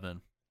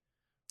 2011,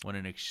 when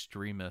an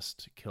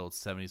extremist killed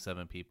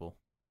 77 people.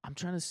 I'm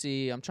trying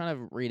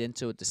to read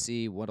into it to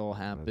see what all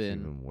That's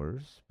happened. even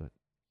worse. But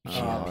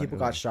People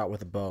got shot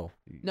with a bow.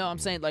 No, I'm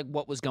saying like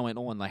what was going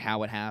on, like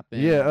how it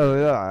happened. Yeah. Oh,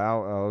 yeah.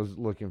 I was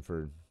looking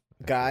for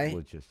Guy?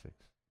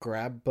 logistics.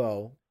 Grab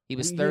bow. He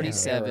was Yeah.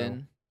 37.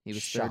 Arrow. He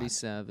was Shot.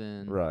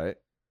 37. Right.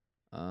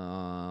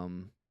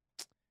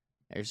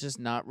 There's just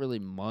not really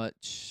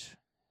much.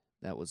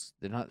 There's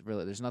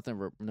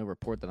nothing. No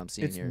report that I'm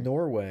seeing It's here.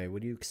 Norway.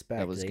 What do you expect?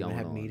 That was Do they even going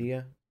have on.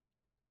 media?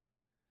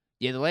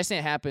 Yeah, the last thing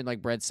that happened,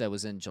 like Brett said,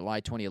 was in July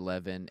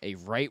 2011. A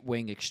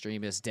right-wing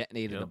extremist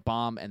detonated Yep. a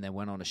bomb and then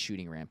went on a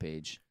shooting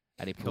rampage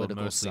at a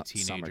political mostly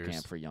summer teenagers.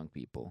 camp for young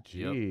people.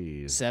 Yep.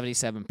 Jeez.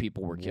 77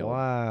 people were killed.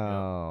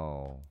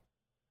 Wow.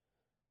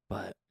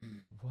 But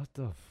What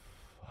the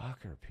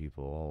fuck are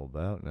people all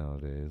about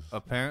nowadays?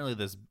 Apparently,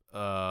 this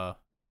the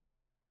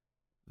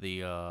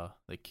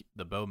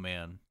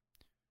bowman.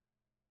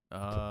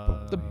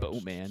 the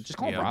bowman, just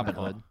call him yeah, Robin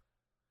Hood.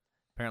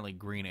 Apparently,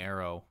 Green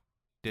Arrow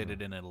did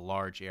it in a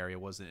large area.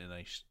 It wasn't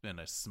in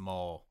a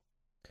small.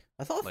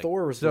 I thought Like-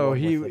 Thor was the So one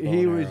he with the bow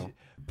he and was arrow.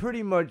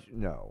 pretty much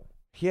no.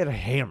 He had a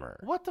hammer.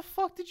 What the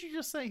fuck did you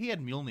just say? He had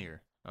Mjolnir.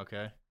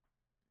 Okay.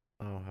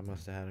 Oh, I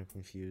must have had him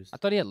confused. I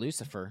thought he had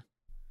Lucifer.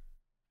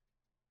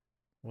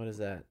 What is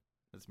that?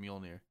 That's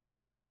Mjolnir.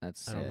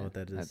 That's I don't know what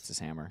that is. That's his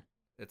hammer.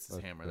 It's his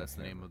That's hammer. the That's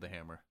the name hammer. of the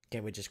hammer.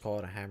 Can't we just call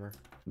it a hammer?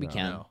 We No.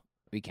 can. No.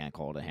 We can't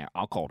call it a hammer.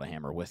 I'll call it a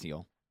hammer with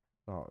you.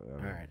 Oh, All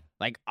right.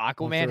 Like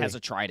Aquaman has three.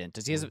 a trident.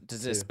 Does he has a,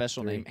 does he have a Two,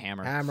 special three. name?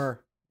 Hammer.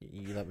 Hammer.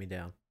 You let me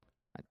down.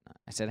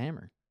 I said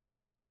hammer.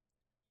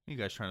 You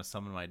guys trying to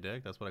summon my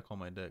dick? That's what I call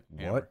my dick.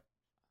 What? Hammer.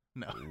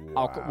 No.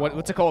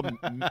 What's it called?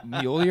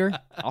 Mjolnir?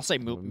 I'll say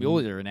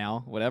Mjolnir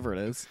now. Whatever it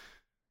is.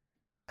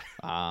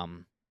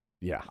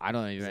 Yeah. I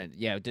don't even.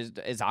 Yeah.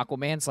 Is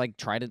Aquaman's like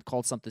trident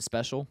called something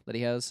special that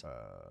he has?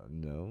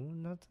 No,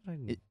 not that I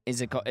know.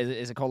 Is it called?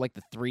 Is it called like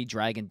the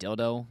 3-dragon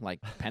dildo, like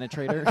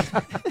penetrator?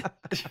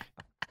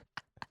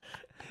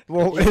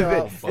 Well, You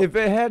know, if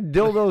it had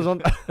dildos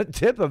on the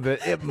tip of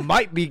it, it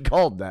might be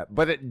called that,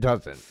 but it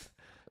doesn't.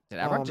 Did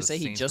Adrock just The say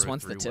he Saints just Row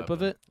wants the 3 tip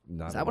of weapon. it?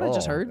 Not Is that at what I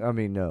just all. heard? I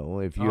mean, no.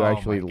 If you Oh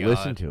actually my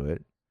listen God. to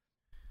it,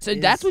 So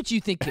Is- that's what you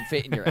think could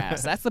fit in your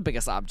ass. That's the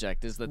biggest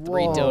object is the 3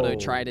 dildo Whoa.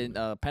 trident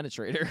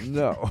penetrator.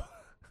 no.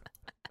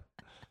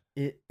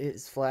 It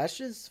is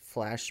Flash's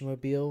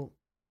Flashmobile.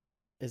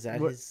 Is that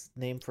What? his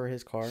name for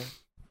his car?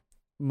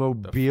 The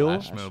Mobile,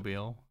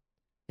 Flashmobile.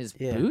 His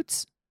Yeah.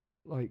 boots?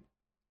 like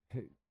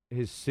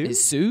his suit.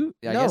 His suit?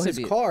 I no, guess his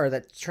it'd be- car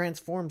that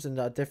transforms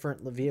into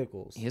different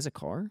vehicles. He has a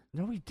car?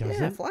 No, he Yeah,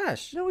 doesn't.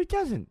 Flash. No, he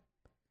doesn't.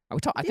 Are we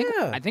I think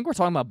Yeah. I think we're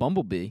talking about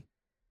Bumblebee.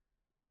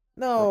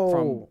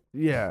 No,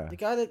 Yeah. the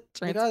guy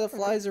that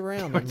flies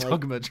around. We're And, like,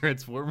 talking about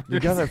Transformers. The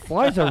guy that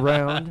flies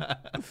around.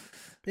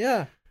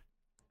 yeah,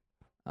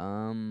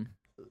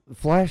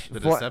 Flash.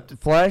 The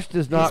Flash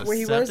does he's not. where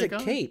he wears a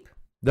Decepticon? cape.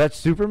 That's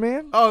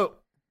Superman. Oh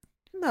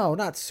No,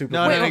 not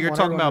Superman. no! Come You're on,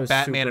 talking everyone about knows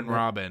Batman and Superman.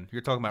 Robin.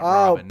 You're talking about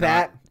Oh, Robin.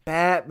 not-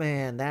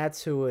 Batman.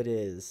 That's who it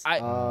is.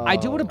 I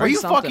do wanna Are bring you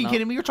something fucking up.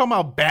 kidding me? You're talking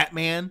about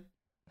Batman.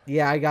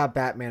 Yeah, I got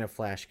Batman and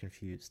Flash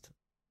confused.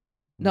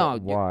 No,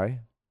 Why?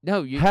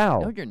 No, you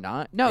How? No, you're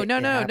not. No, It- no,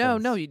 it no, no,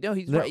 happens. no. You know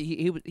he's No. right.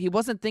 He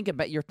wasn't thinking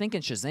about. You're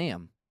thinking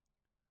Shazam.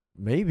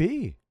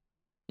 Maybe.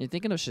 You're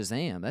thinking of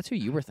Shazam. That's who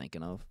you were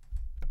thinking of.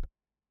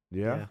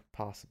 Yeah.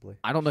 possibly.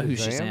 I don't know who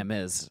Shazam?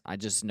 Shazam is. I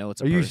just know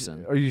it's a Are you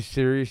person. are you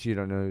serious? You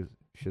don't know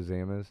who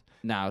Shazam is?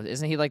 No,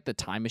 isn't he like the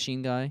time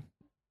machine guy?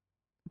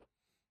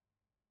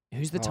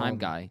 Who's the time Um,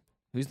 guy?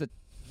 Who's the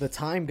The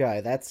time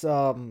guy. That's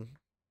Adrock,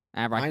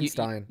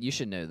 Einstein. You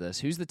should know this.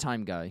 Who's the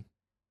time guy?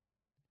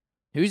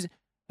 Who's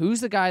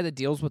the guy that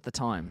deals with the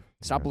time?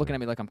 Stop Yeah, looking at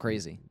me like I'm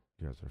crazy.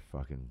 You guys are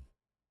fucking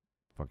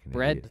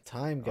Brett? the idiots.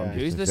 time I'm guy. just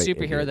Who's the gonna say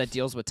superhero that idiots.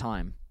 deals with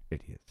time?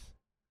 Idiots.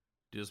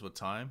 Deals with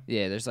time.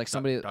 Yeah, there's like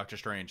somebody. Doctor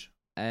Strange.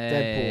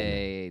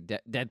 Hey,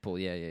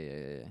 Deadpool.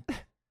 Yeah.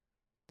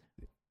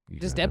 You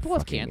Does guys are Deadpool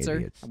have fucking cancer?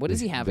 idiots. What does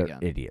he have They're again?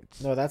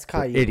 Idiots. No, that's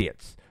They're Caillou.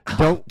 idiots.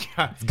 Don't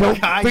feed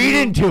Caillou-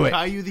 into it.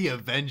 Caillou the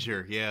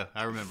Avenger. Yeah,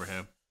 I remember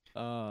him.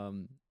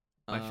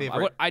 My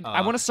favorite,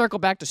 I want to circle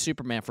back to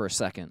Superman for a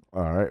second.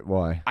 All right.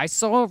 Why? I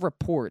saw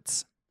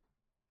reports.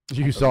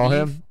 You saw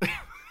him?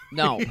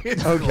 No,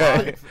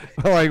 Okay.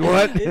 Like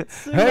what?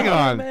 It's Hang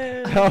on.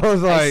 Superman. I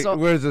was like, saw-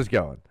 where's this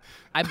going?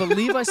 I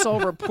believe I saw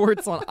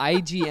reports on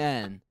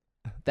IGN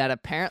that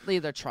apparently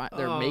they're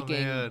Oh,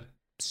 making man.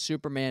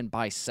 Superman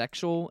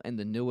bisexual in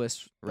the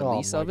newest Oh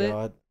release my of it,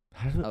 God.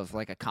 of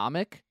like a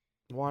comic.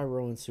 Why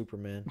ruin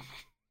Superman?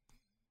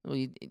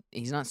 Well,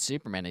 he's not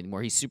Superman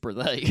anymore. He's Super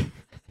They.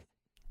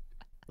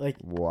 Like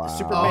Wow.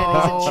 Superman Oh,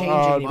 isn't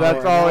changing anymore.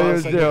 that's all Now he it's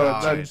was like doing. they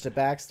That's- changed the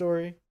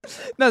backstory.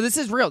 No, this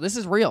is real. This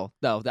is real,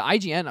 though. The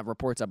IGN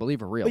reports, I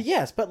believe, are real. But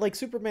yes, but like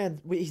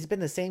Superman, he's been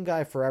the same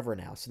guy forever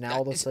now. So now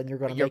all of a sudden you're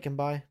going to you're- make him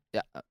bi?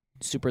 Yeah,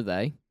 Super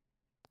They.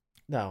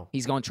 No.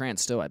 He's going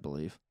trans still, I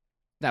believe.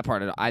 That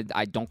part,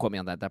 I don't quote me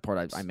on that. That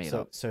part I made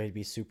up. So he'd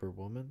be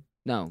Superwoman?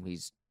 No,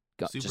 he's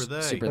got Super just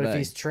They. Super But if They.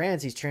 he's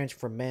trans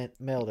from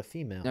male to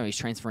female. No, he's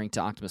transferring to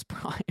Optimus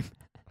Prime.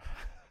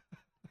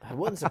 It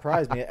wouldn't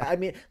surprise me. I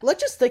mean,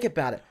 let's just think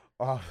about it.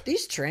 Oh,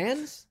 These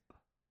trans,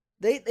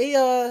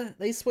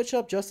 they switch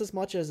up just as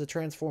much as a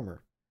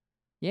transformer.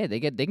 Yeah,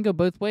 they can go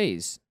both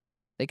ways.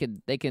 They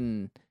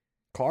can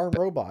Car and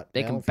robot.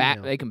 they male can and back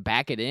female. they can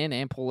back it in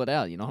and pull it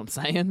out. You know what I'm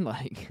saying?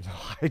 Like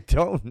I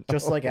don't know.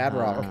 Just like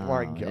Adrock. Oh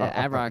my yeah, God.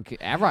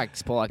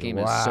 Adrock's pull-out game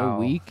is so Wow.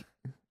 weak.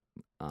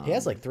 He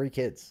has like 3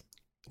 kids.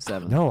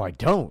 7. No, I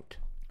don't.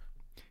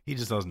 He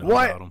just doesn't know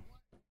What? about him.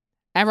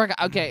 Adrock.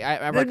 Okay,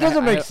 Adrock, It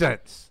doesn't make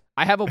sense.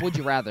 I have a would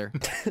you rather.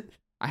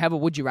 I have a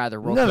would you rather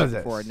real None quick of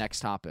this. before our next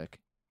topic.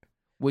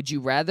 Would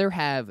you rather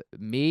have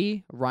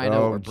me, Rhino,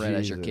 Oh, or Brett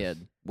as your Jesus.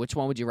 kid? Which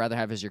one would you rather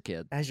have as your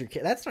kid? As your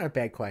kid, that's not a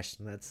bad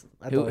question. I Who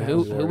thought that who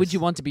was who would worse. you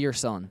want to be your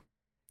son?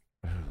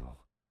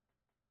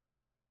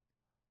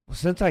 Well,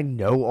 since I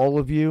know all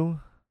of you,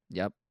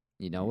 Yep,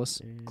 you know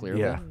us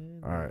clearly. Yeah.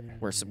 All right.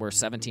 We're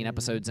 17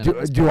 episodes in.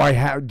 do I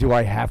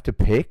have to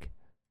pick?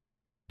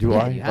 Do Yeah,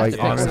 I you have like to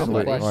pick honestly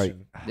somebody. like?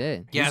 Yeah.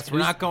 Yes, Who's- we're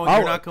not going. I'll-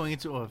 You're not going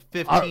into a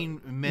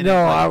 15-minute. No,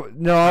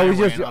 I was tirade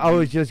just of I you.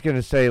 was just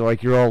gonna say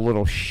like you're all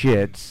little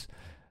shits.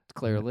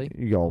 Clearly,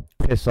 You all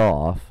piss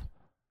off.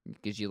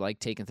 because you like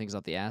taking things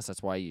off the ass.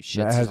 That's why you That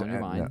shits is has- on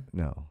your mind.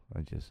 No, I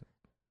just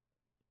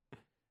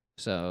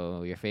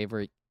So your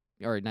favorite,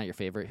 or not your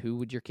favorite? Who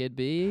would your kid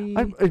be?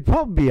 it'd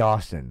probably be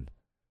Austin.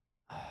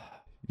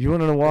 You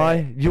want to know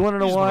why? Do you want to You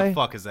know just wanna why?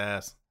 fuck his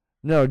ass.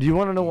 No, do you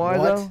want to know why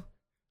What? though?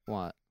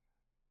 What?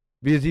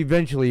 Because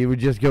eventually he would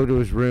just go to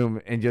his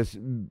room and just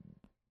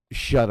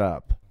shut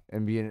up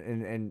and be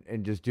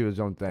and just do his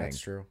own thing. That's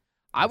true.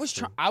 I That's was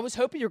true. I was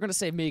hoping you were gonna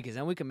say me, because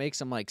then we can make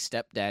some like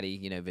stepdaddy,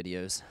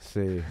 videos.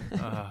 See,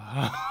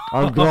 I'm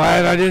I'm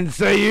glad I didn't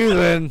say you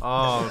then.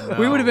 Oh no.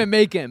 We would have been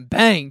making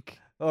bank.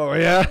 Oh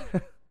yeah.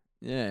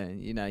 Yeah,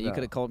 you No.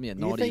 could have called me a You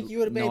naughty, think you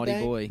would've made naughty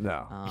bank? boy.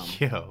 No.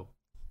 Yo.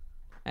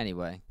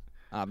 Anyway,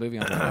 moving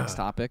on to the next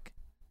topic.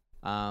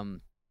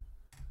 I'm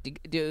sure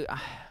Diggity-doo?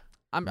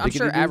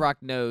 Adrock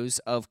knows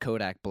of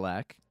Kodak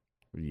Black.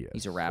 Yes.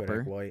 He's a Kodak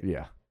rapper. White.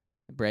 Yeah.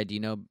 Brad, do you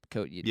know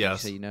Did you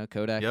Yes. say you know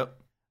Kodak? Yep.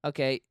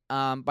 Okay.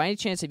 By any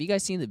chance, have you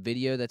guys seen the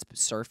video that's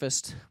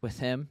surfaced with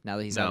him now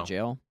that he's out No. of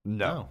jail?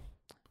 No.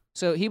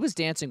 So he was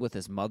dancing with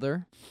his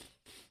mother,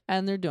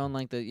 and they're doing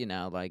like the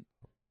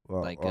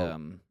Well, like oh,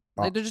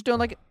 like they're just doing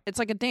like it's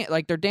like a dance,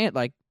 like they're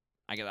like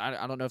I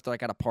don't know if they're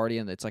like at a party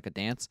and it's like a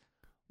dance.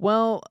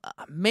 Well,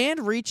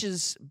 man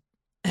reaches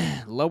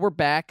lower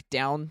back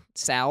down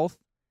south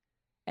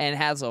and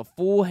has a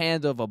full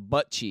hand of a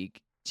butt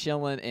cheek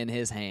chilling in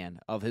his hand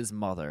of his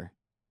mother.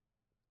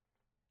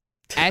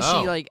 As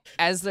Oh. she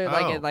as they're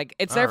Oh. like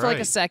it's there for like a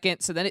Alright. second,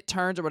 so then it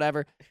turns or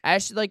whatever.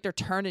 As she they're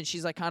turning,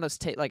 she's like kind of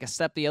like a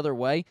step the other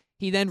way.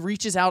 He then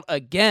reaches out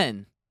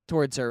again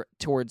towards her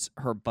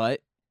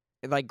butt.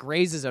 It like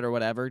grazes it or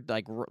whatever,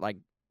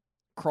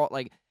 crawl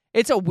like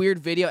it's a weird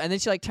video, and then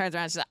she like turns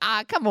around and she's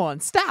like, come on,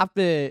 stop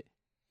it.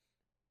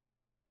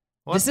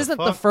 What This isn't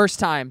the fuck? first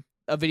time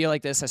a video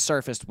like this has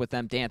surfaced with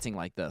them dancing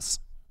like this.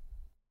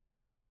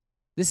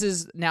 This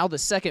is now the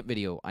second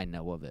video I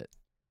know of it.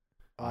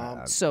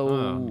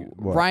 So,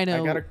 what?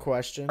 Rhino, I got a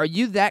question. are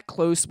you that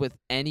close with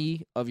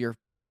any of your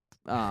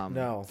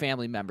No.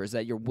 family members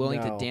that you're willing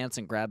to No. dance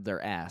and grab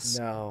their ass?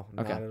 No,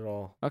 Okay. not at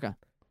all. Okay.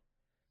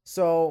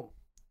 So,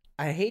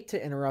 I hate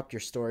to interrupt your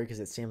story because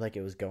it seemed like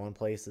it was going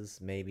places.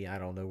 Maybe I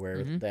don't know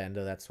where Mhm. the end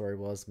of that story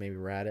was. Maybe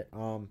we're at it.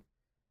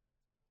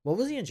 What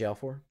was he in jail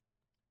for?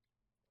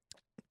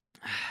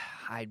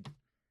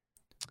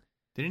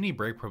 Didn't he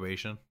break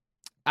probation?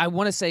 I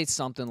want to say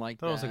something like I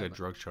thought it was that. like a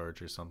drug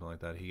charge or something like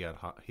that. He had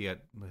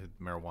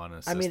marijuana in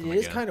his I mean, system it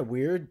is again. kind of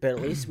weird, but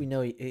at least we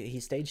know he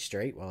stayed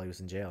straight while he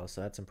was in jail,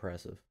 so that's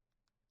impressive.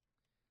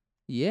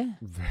 Yeah.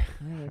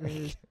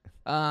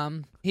 Huh.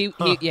 He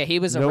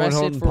was No one arrested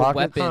holding for pockets?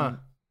 weapon. Huh.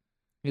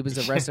 He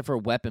was arrested for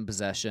weapon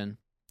possession.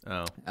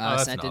 Oh,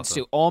 that's Sentenced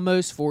awesome. to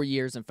almost 4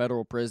 years in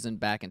federal prison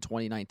back in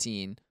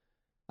 2019.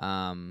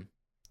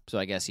 So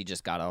I guess he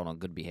just got out on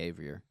good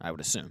behavior, I would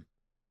assume.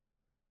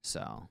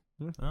 So,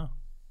 Oh.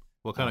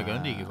 What kind of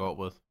gun did you get caught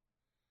with?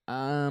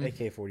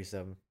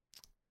 AK-47.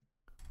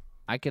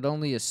 I could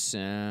only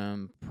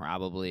assume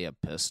probably a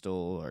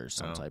pistol or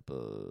some Oh. type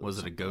of. Was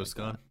it a something ghost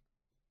like gun?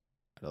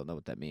 that. I don't know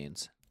what that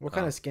means. What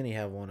kind of skin he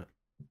have on it?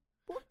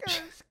 What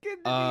kind of skin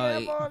did Uh,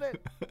 he have on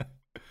it?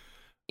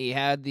 He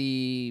had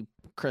the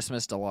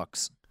Christmas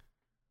Deluxe,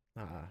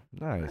 That's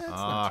Nice.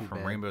 not too From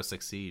bad. Rainbow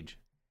Six Siege.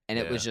 and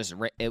it was Yeah.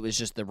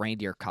 just the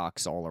reindeer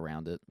cocks all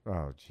around it.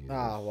 Oh, Jesus.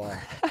 Oh well,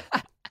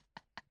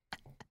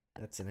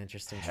 that's an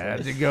interesting Had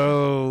choice. to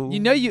go. You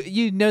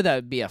know that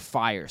would be a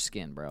fire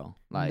skin, bro.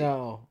 Like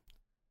No,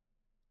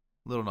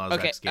 Little Nas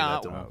Okay, X gave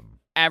that to him.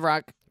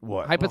 Adrock,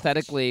 What?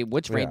 hypothetically,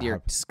 which Yeah,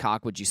 reindeer's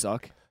cock would you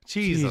suck?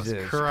 Jesus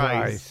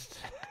Christ.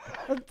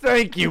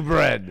 Thank you,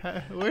 Brad.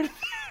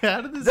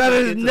 How did this That get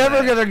is to never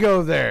that? gonna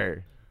go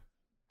there.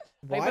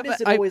 why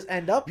does it I- always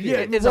end up here?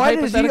 It's a why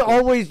does he hypothetical.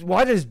 always?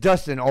 Why does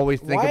Dustin always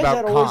think Why is about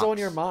that cocks? always on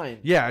your mind?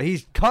 Yeah,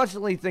 he's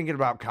constantly thinking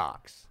about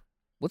cocks.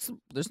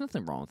 There's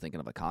nothing wrong with thinking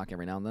of a cock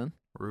every now and then.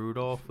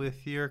 Rudolph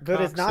with your But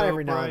cock it's not so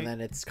every now bright. and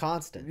then. It's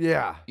constant.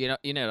 Yeah, You know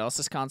what else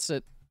is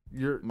constant?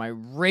 you're. My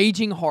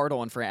raging hard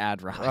on for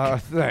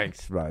Adrock.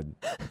 Thanks, bud.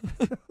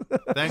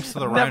 Thanks to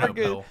the Never Rhino good.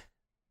 pill.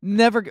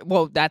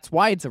 Well, that's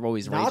why it's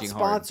always Not raging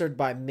hard. sponsored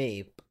by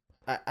me.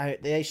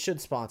 They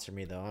should sponsor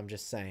me though. I'm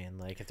just saying,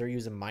 like, if they're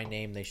using my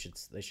name, they should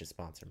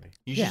sponsor me.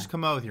 You Yeah. should just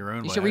come out with your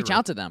own. You should reach Viagra.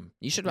 out to them.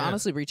 You should Yeah.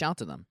 honestly reach out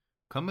to them.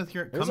 Come with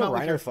your. There's Come a out with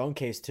Rhino your. phone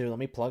case too. Let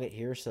me plug it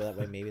here so that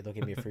way maybe they'll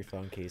give me a free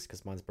phone case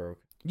because mine's broke.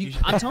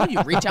 I'm telling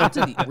you, reach out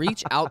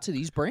to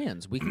these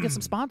brands. We can get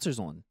some sponsors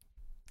on.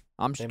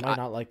 They might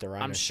not like the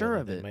Rhino. I'm sure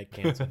show, of they it. might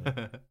cancel me.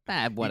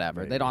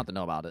 Whatever. They don't have to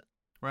know about it.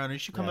 Rhino, you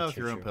should come Yeah, out with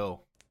true, your own true.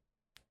 pill.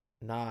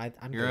 Nah,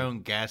 I'm Your good. own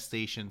gas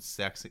station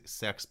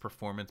sex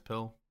performance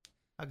pill.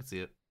 I can see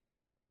it.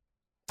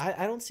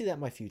 I don't see that in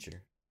my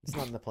future. It's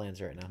not in the plans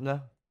right now.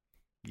 No.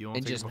 You want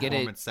And to take just a get it-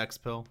 performance sex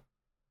pill?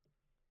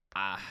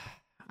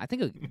 I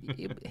think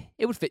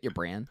it would fit your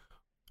brand.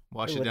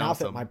 Wash It it would down not with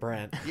fit some. my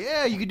brand.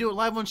 Yeah, you can do it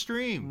live on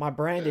stream. My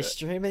brand is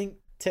streaming,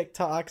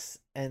 TikToks,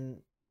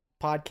 and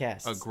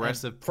podcasts. and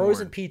Aggressive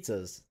frozen porn.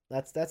 pizzas.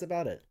 That's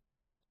about it.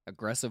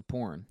 Aggressive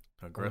porn.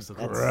 Aggressive.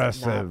 That's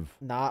Aggressive.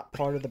 not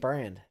part of the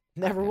brand.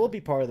 Never will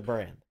be part of the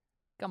brand.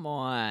 Come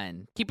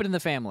on, keep it in the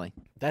family.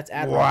 That's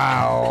Adrock.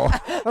 Wow.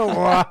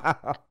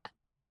 Wow.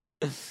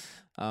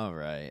 All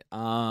right.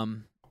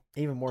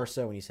 Even more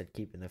so when you said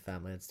keep in the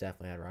family. It's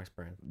definitely Adrock's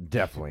brand.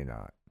 Definitely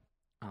not.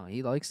 Oh,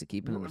 he likes to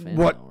keep it in the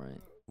family. What? All right.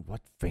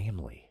 What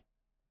family?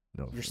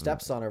 No. Your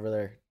stepson over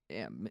there.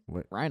 Yeah,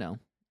 What? Rhino.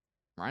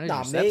 Rhino's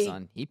Nah, your me.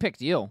 stepson. He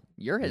picked you.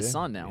 You're his Yeah,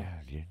 son now. Yeah,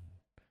 yeah.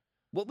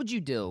 What would you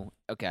do?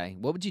 Okay,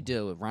 what would you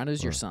do if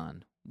Rhino's your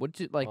son? Would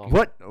you like? Oh.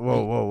 What?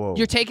 Whoa, whoa, whoa.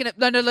 You're taking it.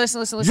 No,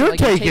 listen. You're like,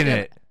 taking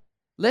it.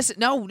 Listen,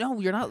 no,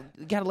 you're not.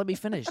 You gotta let me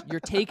finish. You're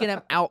taking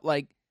him out.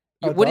 Like,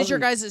 Oh, what is your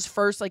does he? guys'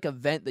 first like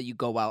event that you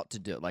go out to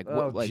do? Like,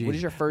 Oh, what is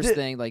geez. your first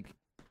thing? Like,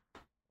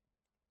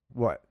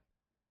 What?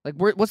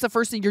 what's the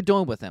first thing you're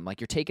doing with him? Like,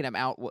 you're taking him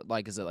out. What,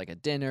 like, is it like a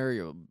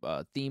dinner,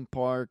 a theme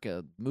park,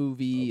 a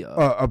movie?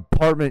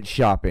 Apartment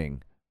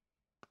shopping.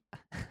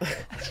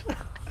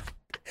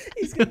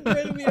 He's getting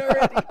rid of me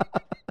already.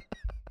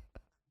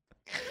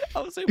 I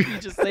was hoping you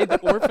just say the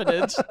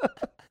orphanage.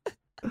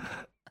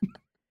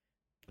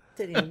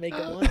 Didn't even make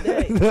it one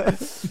day.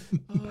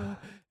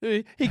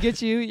 He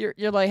gets you.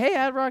 You're like, hey,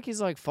 Adrock.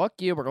 He's like,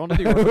 fuck you. We're going to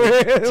the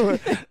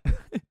orphanage.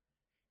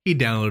 He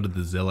downloaded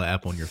the Zilla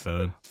app on your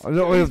phone.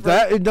 No, if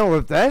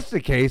that's the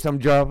case, I'm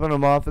dropping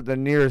him off at the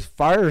nearest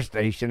fire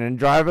station and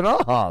driving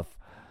off.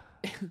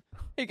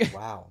 He go-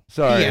 Wow.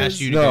 Sorry. He asked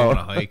you to no. go on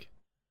a hike.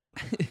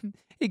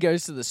 He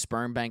goes to the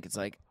sperm bank. It's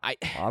like,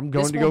 I'm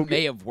going this to one go.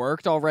 may have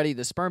worked already.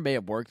 The sperm may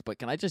have worked, but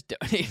can I just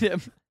donate him?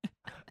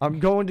 I'm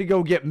going to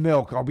go get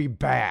milk. I'll be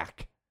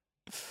back.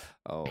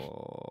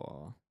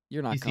 Oh,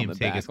 you're not You see him coming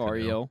take back, his are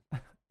you?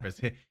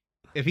 canoe.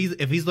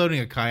 If he's loading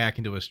a kayak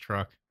into his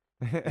truck,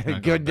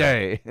 going Good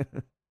day.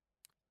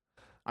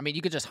 I mean,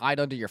 you could just hide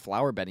under your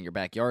flower bed in your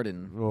backyard,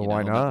 and Well, you know,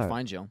 why he'll never not?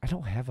 find you. I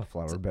don't have a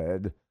flower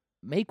bed.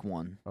 Make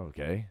one.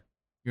 Okay.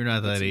 you're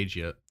not that It's- age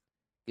yet.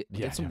 Get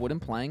Yeah, some yeah. wooden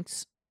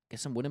planks. Get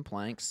some wooden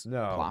planks.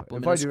 No. Plop them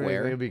If in I a do anything,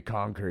 square. it'll be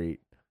concrete.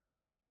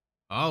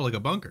 Oh, like a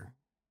bunker.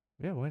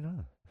 Yeah, why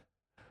not?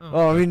 Oh,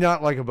 Oh, I mean,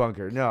 not like a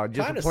bunker. No,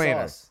 just Kind a of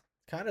planter. sauce.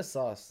 Kind of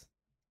sauce.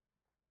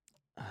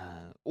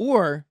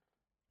 Or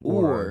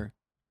Or-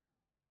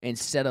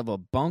 instead of a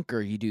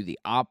bunker, you do the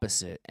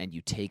opposite and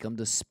you take them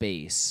to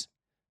space.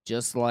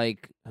 Just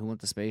like who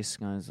went to space,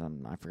 guys?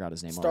 I forgot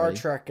his name Star already.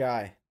 Trek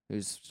guy.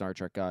 Who's Star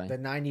Trek guy? The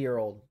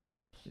 90-year-old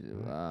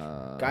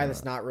guy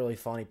that's not really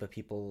funny, but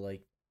people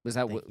like. Was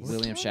that think he's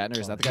William so Shatner?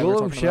 Is that the funny. guy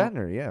William we're talking about?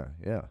 Shatner, yeah.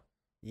 Yeah,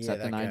 Is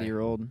that the guy.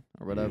 90-year-old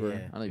or whatever?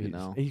 Yeah. I don't even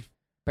know. He's-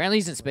 Apparently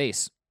he's in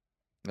space.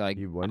 Like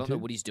He I went don't know to?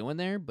 what he's doing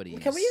there, but he's.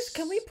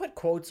 Can we put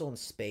quotes on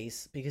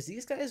space because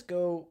these guys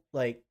go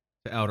like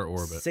to outer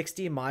orbit.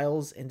 60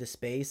 miles into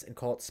space and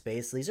call it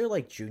space. These are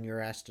like junior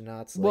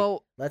astronauts. Like,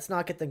 Well, let's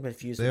not get them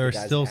confused. They with are the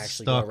guys still that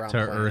actually go stuck around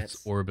to planets.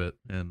 Earth's orbit,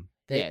 and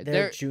Yeah, They're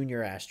they're-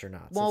 junior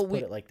astronauts. Well, let's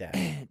put it like that.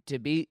 to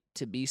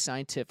be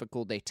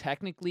scientifical, they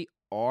technically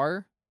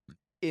are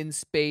in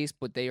space,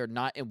 but they are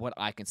not in what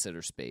I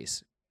consider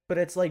space. But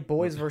it's like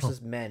boys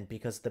versus men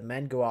because the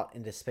men go out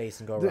into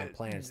space and go around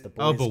planets. The boys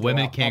Oh, but go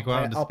women out, can't go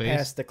out into up space?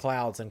 past the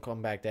clouds and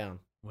come back down.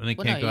 when they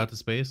Well, can't no, go he- out to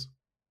space.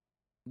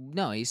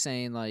 No, he's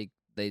saying like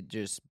They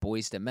just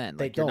boys to men.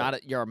 They Like you're don't.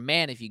 not. You're a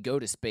man if you go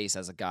to space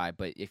as a guy,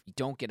 but if you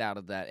don't get out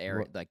of that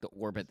area, like the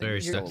orbit, then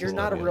Very you're still. You're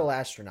not a Yeah. real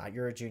astronaut.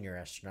 You're a junior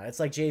astronaut. It's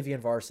like JV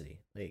and varsity.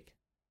 Like,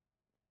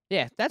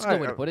 Yeah, that's a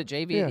good way to put it.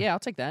 JV. yeah. Yeah, I'll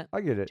take that.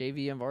 I get it.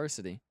 JV and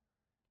varsity.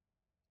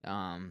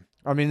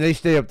 I mean, they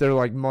stay up there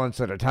like months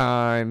at a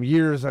time,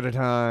 years at a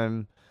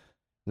time.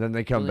 Then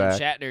they come William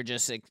back. Shatner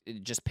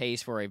just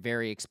pays for a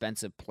very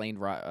expensive plane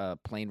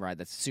ride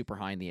that's super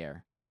high in the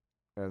air.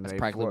 And That's they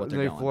practically what they're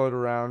they doing. float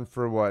around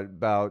for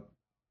about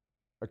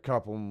a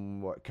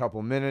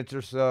couple minutes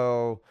or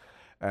so,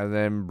 and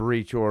then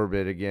breach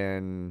orbit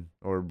again,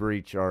 or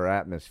breach our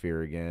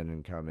atmosphere again,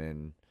 and come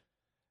in.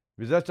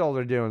 Because that's all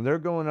they're doing. They're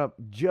going up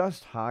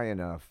just high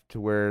enough to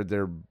where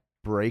they're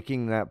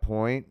breaking that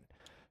point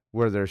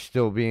where they're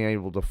still being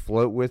able to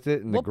float with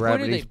it, and What the point are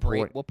gravity's they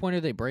break? What point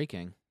are they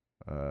breaking?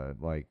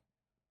 like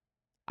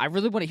I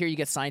really want to hear you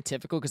get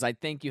scientific because I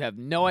think you have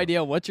no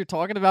idea what you're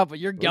talking about, but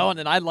you're going,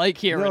 and I like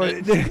hearing no,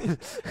 it.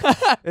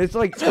 it's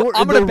like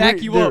I'm gonna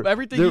back you up.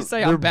 Everything you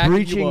say, I'm backing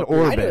breaching you up.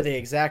 orbit. I know the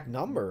exact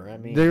number. I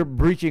mean, They're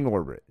breaching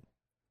orbit.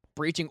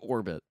 Breaching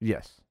orbit.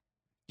 Yes.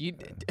 You,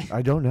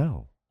 I don't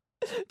know.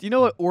 do you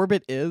know what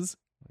orbit is?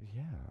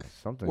 Yeah,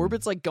 something.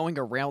 Orbit's like going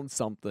around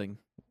something.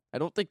 I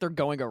don't think they're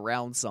going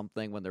around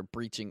something when they're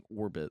breaching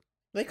orbit.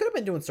 they could have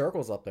been doing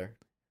circles up there.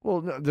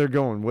 Well, no, they're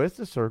going with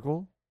the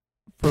circle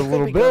for They a could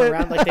little be going bit.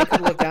 around, like they could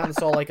look down and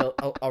saw like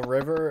a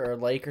river or a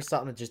lake or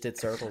something and just did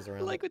circles I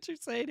around. like what you're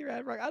saying here,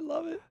 Adrock. I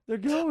love it. They're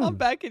going. I'm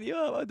backing you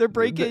up. They're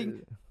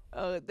breaking.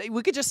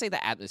 We could just say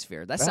the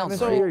atmosphere. That sounds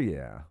Atmosphere, right.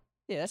 yeah.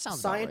 Yeah, that sounds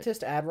about right.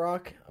 Scientist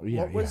Adrock,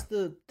 Yeah, what was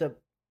the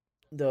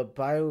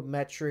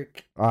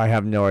biometric I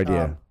have no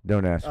idea.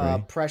 Don't ask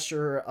me.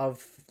 pressure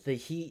of the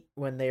heat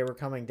when they were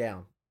coming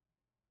down?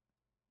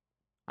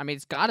 I mean,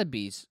 it's got to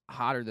be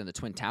hotter than the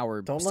Twin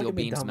Tower Don't look steel at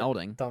me, beams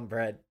melting. dumb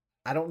bread.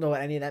 I don't know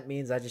what any of that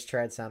means. I just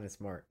tried sounding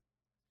smart.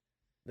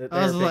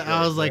 I was They're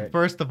like, big words,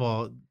 first of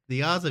all,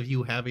 the odds of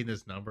you having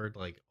this number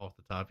like off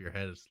the top of your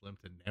head is slim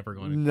to never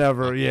going to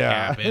Never, fucking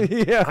yeah. happen.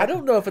 yeah. right? I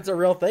don't know if it's a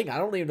real thing. I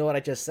don't even know what I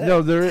just said.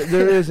 No, there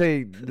is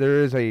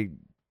a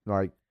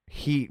like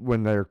heat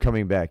when they're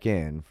coming back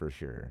in for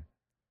sure.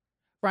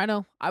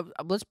 Rhino,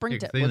 let's Yeah,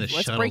 'cause then the let's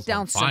break shuttle's down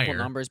on simple fire.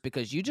 numbers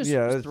because you just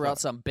Yeah, that's threw out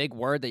some big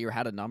word that you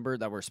had a number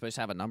that we're supposed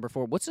to have a number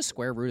for. What's the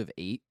square root of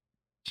 8?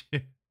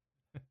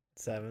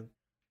 7.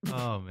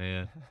 Oh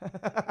man,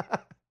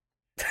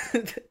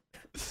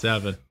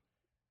 7.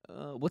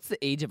 What's the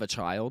age of a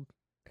child?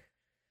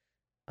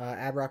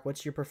 Adrock,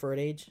 what's your preferred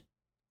age?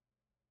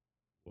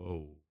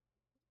 Whoa.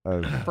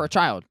 For a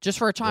child. Just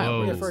for a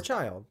child. Whoa. Yeah, for a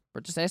child.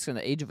 We're just asking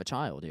the age of a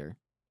child here.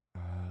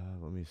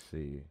 Let me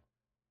see.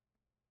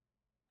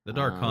 The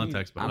dark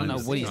context I don't behind know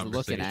this what he's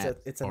conversation looking is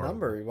at. It's a horrible.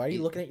 number. Why are you He-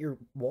 looking at your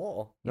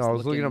wall? No, I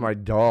was looking at my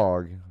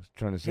dog. I was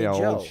trying to see Hey, how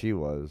Joe. old she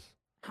was.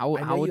 How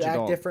I know old you your act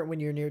dog? different when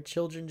you're near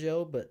children,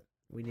 Joe, but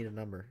we need a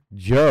number.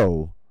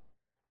 Joe.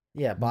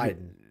 Yeah,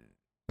 Biden.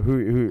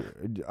 Who?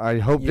 I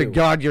hope to You.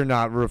 God you're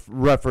not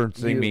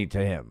referencing You. me to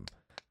him.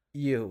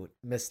 You,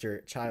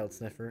 Mr. Child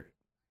Sniffer.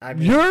 I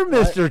mean, You're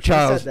what? Mr. Who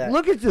Child. said that?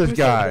 Look at this Who said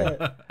guy.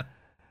 that?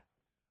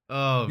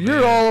 Oh,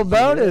 You're man. all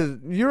about He his.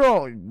 You're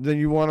all. Then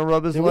you want to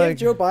rub his Did we have leg?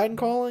 Joe Biden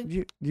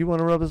calling? You want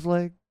to rub his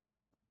leg?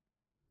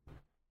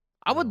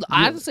 I would You-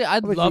 honestly, I'd I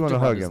bet you love to wanna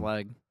rub hug his him.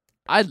 leg.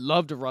 I'd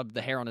love to rub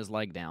the hair on his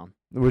leg down.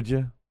 Would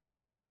you?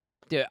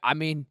 Dude, I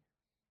mean,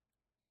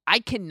 I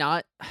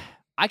cannot.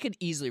 I could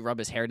easily rub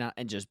his hair down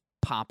and just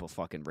pop a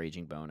fucking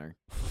raging boner.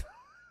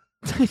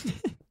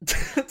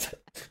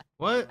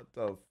 What?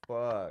 the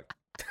fuck?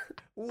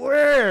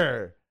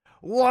 Where?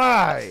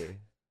 Why?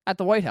 At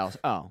the White House.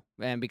 Oh,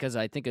 man, because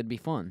I think it'd be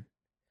fun.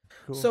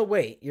 Cool. So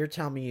wait, you're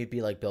telling me you'd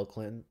be like Bill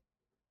Clinton?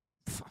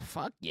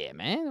 Fuck yeah,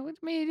 man. What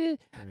do you mean?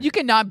 You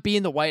cannot be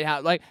in the White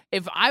House. Like,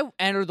 if I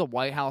enter the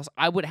White House,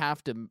 I would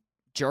have to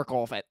jerk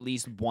off at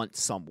least once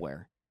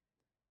somewhere.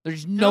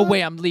 There's no Yeah.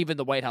 way I'm leaving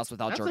the White House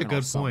without That's a jerking good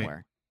off point.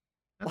 somewhere.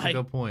 That's Like-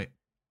 a good point.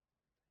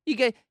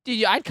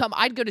 Dude, I'd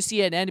go to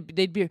CNN.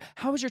 They'd be,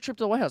 how was your trip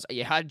to the White House?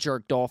 Yeah, I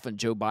jerked off in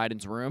Joe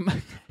Biden's room.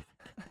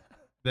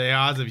 The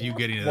odds of you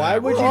getting to Why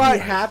that would you were be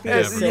happy to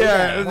never- say yeah,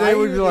 that? Why they are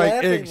would you be like,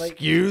 laughing? Like,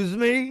 "Excuse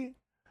me."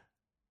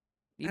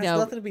 You that's know,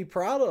 nothing to be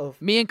proud of.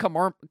 me and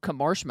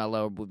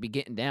Marshmallow would be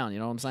getting down. You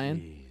know what I'm saying?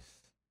 Can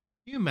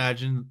you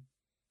imagine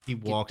he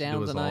walks down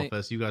into his tonight.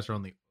 office? You guys are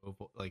on the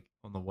Oval, like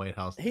on the White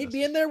House. He'd desk,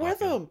 be in there with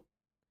fucking- him.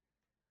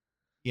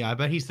 Yeah, I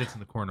bet he sits in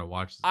the corner and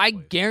watches. his I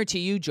wife. guarantee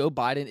you, Joe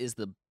Biden is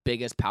the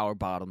biggest power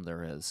bottom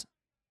there is.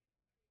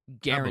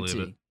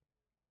 Guarantee.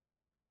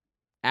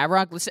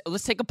 Adrock,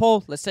 let's take a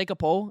poll. Let's take a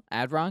poll.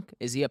 Adrock,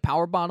 is he a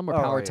power bottom or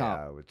power top?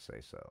 Yeah, I would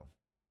say so.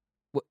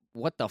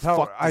 What the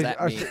fuck does that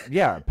mean?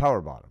 Yeah,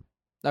 power bottom.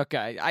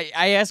 Okay,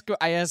 I ask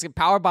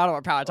power bottom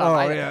or power top. Oh,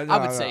 I yeah,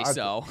 would no, say I-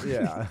 so.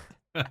 Yeah,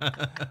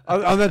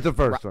 I meant the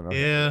first one. Okay.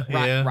 yeah,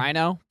 yeah.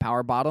 Rhino,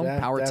 power bottom,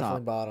 power Definitely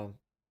top. bottom.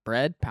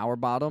 Bread, power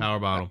bottom. Power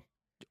bottom.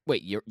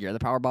 Wait, you're the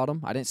power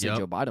bottom? I didn't say Yep.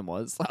 Joe Biden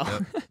was.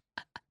 Yep.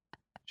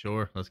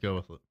 Sure, let's go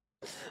with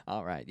it.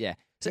 All right, yeah.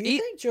 So Do you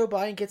think Joe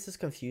Biden gets as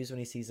confused when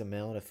he sees a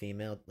male and a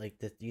female? Like,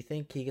 do you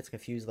think he gets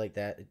confused like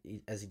that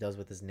as he does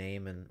with his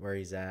name and where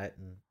he's at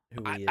and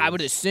who he is? I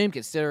would assume,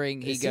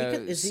 considering he goes,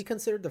 is he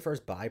considered the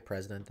first bi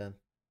president then?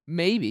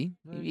 maybe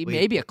he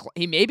may be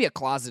a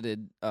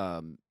closeted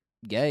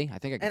gay. I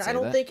think I can And say I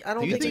don't that. think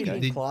he's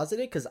think-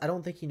 closeted because I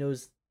don't think he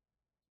knows.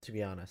 To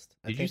be honest,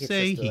 Did you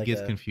say he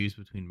gets confused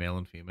between male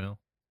and female?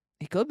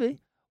 He could be.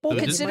 Well, So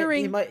does-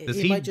 considering he might does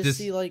just does-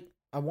 see like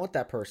I want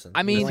that person.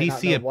 I mean- Does might he not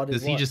see know a? what is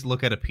Does he what. just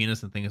look at a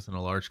penis and think it's in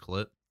a large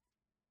clit?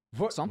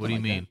 something What do you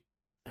like mean?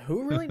 that.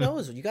 Who really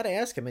knows? You got to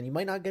ask him, and you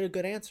might not get a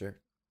good answer.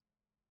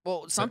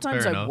 Well,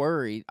 sometimes fair I enough.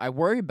 worry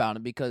about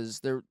him because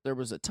there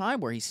was a time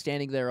where he's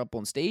standing there up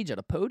on stage at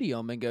a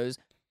podium and goes,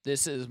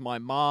 "This is my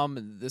mom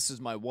and this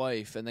is my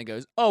wife," and then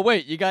goes, "Oh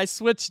wait, you guys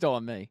switched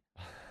on me."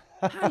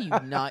 How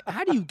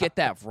do you get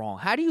that wrong?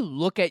 How do you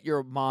look at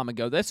your mom and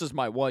go, "This is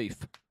my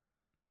wife"?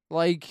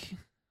 Like,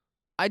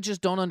 I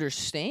just don't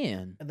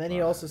understand. And then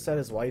he also said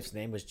his wife's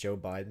name was Joe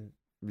Biden.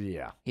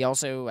 Yeah. He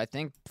also, I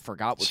think,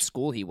 forgot what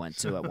school he went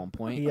to at one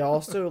point. He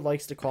also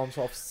likes to call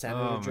himself Senator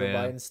Oh, Joe man.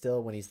 Biden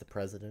still when he's the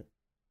president.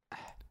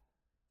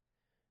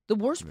 The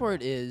worst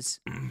part is,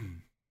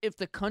 if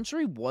the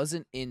country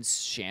wasn't in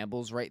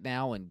shambles right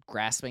now and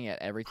grasping at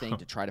everything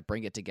to try to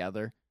bring it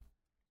together,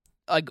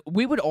 like,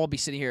 we would all be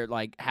sitting here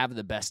like having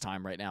the best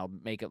time right now,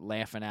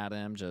 laughing at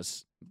him.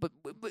 But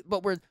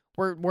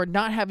we're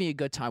not having a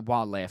good time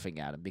while laughing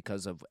at him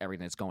because of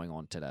everything that's going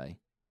on today.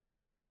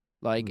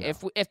 Like, No.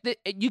 if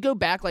you go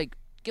back, like,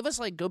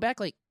 go back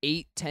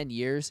 8-10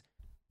 years,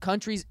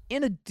 country's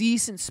in a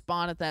decent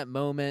spot at that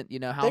moment. You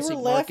know, They housing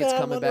were laughing market's at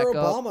him coming under back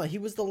up. Obama. He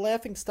was the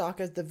laughing stock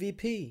as the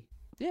VP.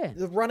 Yeah.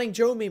 The running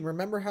Joe meme.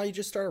 Remember how you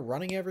just started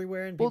running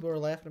everywhere and people were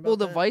laughing about Well,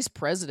 the that? vice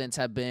presidents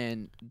have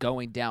been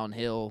going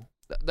downhill.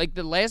 Like,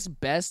 the last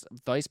best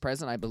vice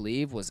president, I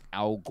believe, was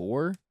Al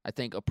Gore. I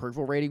think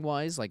approval rating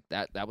wise, like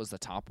that was the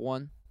top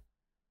one.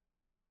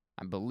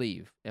 I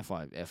believe, if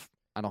I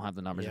don't have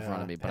the numbers in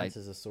front of me, but Pence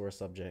is a sore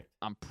subject.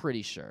 I'm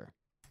pretty sure.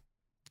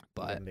 I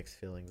But got mixed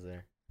feelings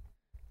there.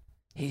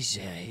 he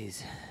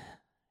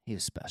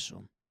was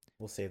special.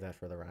 We'll save that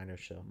for the Rhino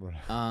show.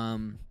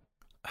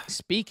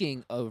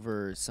 Speaking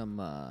over some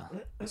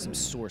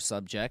sore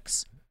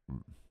subjects,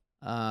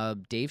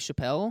 Dave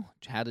Chappelle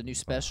had a new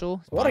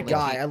special. What a Finally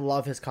guy! came- I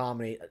love his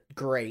comedy.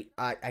 Great.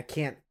 I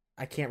can't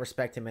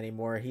respect him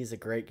anymore. He's a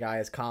great guy.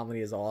 His comedy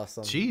is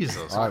awesome.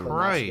 Jesus I'm a nuts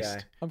Christ!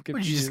 guy. I'm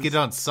Would you just get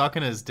done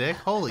sucking his dick?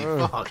 Holy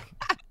fuck!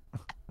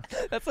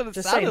 That's what it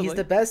Just sounded saying, he's like.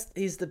 the best.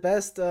 He's the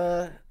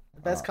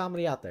best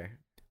comedy out there.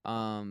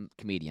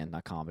 Comedian,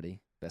 not comedy.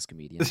 Best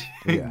comedian.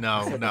 Yeah.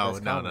 No, Said the no,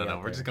 best no, comedy no, no.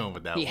 out We're just there. going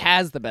with that He one.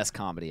 has the best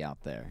comedy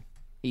out there.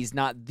 He's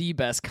not the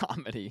best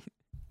comedy.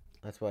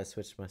 That's why I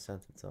switched my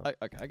sentence up.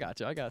 Okay, I got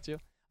you.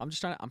 I'm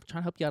trying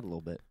to help you out a little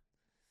bit.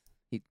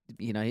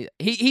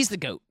 He's the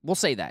GOAT. We'll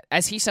say that.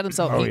 As he said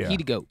himself, Oh, he yeah. the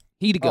GOAT.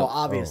 He the Oh, GOAT.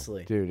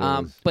 obviously. Dude, it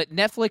was- But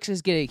Netflix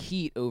is getting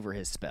heat over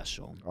his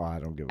special. I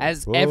don't give a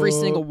As fuck. every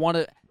single one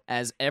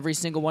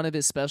of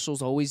his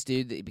specials always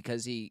do,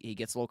 because he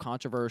gets a little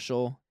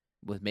controversial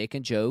with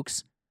making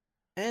jokes.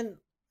 And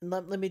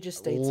let me just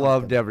state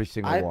Loved something. every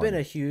single I've one. been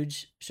a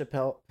huge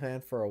Chappelle fan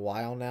for a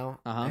while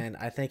now, Uh-huh. and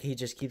I think he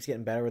just keeps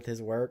getting better with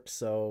his work.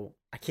 So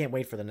I can't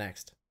wait for the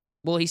next.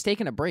 Well, he's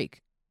taking a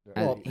break.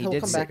 Well, he he'll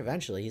did come say- back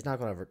eventually. He's not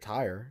going to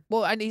retire.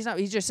 Well, and he's not.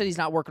 He just said he's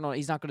not working on.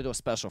 He's not going to do a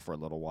special for a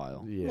little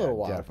while. Yeah, A little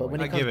while, but definitely. when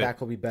he I comes give it- back,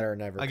 he'll be better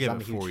than ever. I 'cause give I'm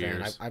it a huge 4 fan.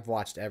 years. I've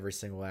watched every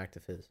single act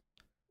of his.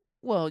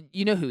 Well,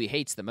 you know who he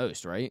hates the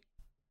most, right?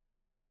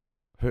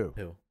 Who?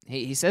 Who?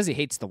 He says he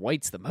hates the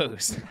whites the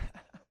most.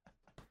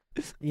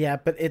 Yeah,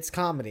 but it's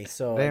comedy,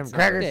 so Damn it's not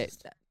crackers.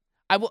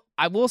 racist.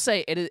 I will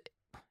say it is.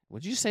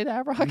 Would you say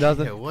that, Adrock?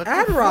 Nothing. Yeah, what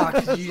Adrock!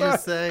 the fuck did you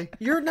just say?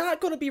 You're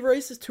not going to be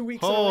racist 2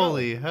 weeks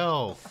Holy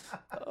hell!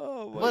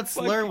 Oh, What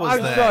slur was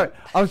I'm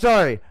that?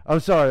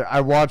 sorry.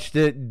 I watched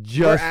it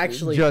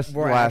just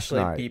we're last actually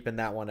night. beeping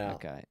that one out.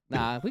 Okay.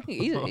 Nah, we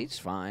can. He's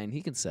fine.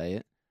 He can say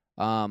it.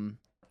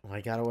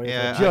 I got away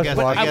Yeah, with Just I guess,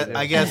 watch I it. guess, It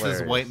I was guess this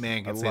hilarious. white man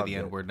I can say loved the it.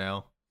 N word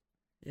now.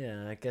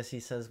 Yeah, I guess he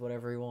says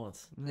whatever he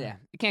wants. Yeah,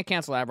 you can't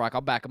cancel Adrock. I'll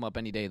back him up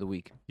any day of the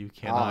week. You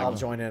I'll cannot.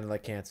 join in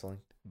like canceling.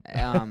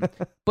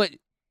 But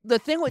the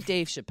thing with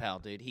Dave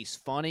Chappelle, dude, he's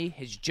funny.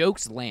 His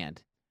jokes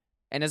land,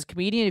 and as a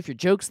comedian, if your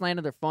jokes land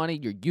and they're funny,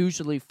 you're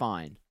usually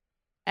fine.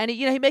 And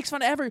he makes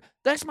fun of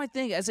That's my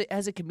thing as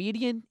a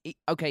comedian.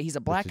 Okay, he's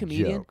a black It's a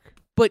comedian. joke.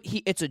 But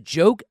it's a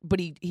joke, but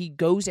he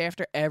goes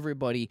after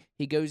everybody.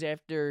 He goes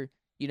after,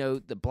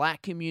 the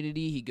black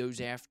community. He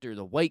goes after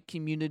the white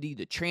community,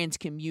 the trans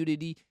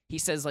community. He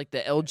says, like, the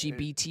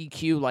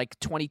LGBTQ, like,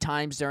 20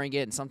 times during it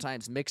and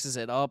sometimes mixes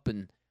it up.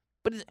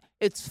 But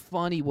it's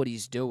funny what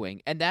he's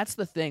doing. And that's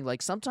the thing.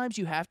 Like, sometimes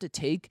you have to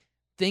take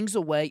things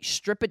away,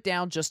 strip it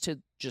down just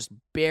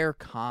bare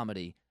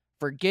comedy.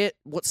 Forget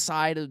what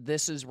side of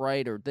this is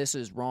right or this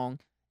is wrong.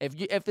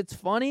 If it's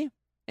funny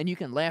and you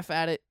can laugh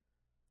at it,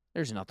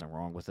 there's nothing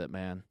wrong with it,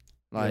 man.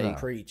 Like, Yeah.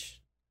 Preach.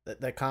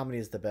 That comedy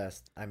is the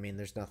best. I mean,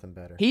 there's nothing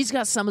better. he's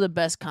got some of the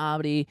best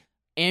comedy.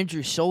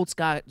 Andrew Schultz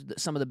got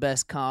some of the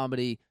best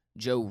comedy.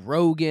 Joe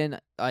Rogan,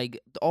 like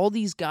all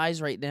these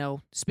guys right now.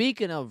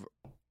 Speaking of,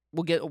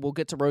 we'll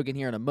get to Rogan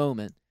here in a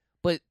moment,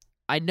 but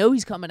I know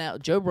he's coming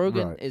out. Joe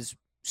Rogan is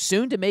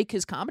soon to make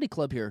his comedy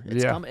club here.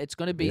 It's It's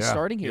going to be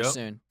starting here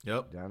soon.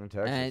 Yep. Down in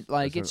Texas. And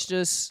like it's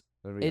just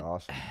that'd be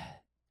awesome.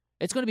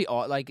 It's going to be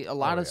like a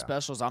lot of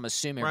specials. I'm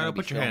assuming. Rhino,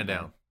 put your hand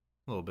down,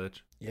 little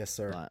bitch. Yes,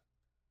 sir. But,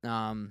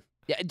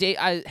 yeah, Dave.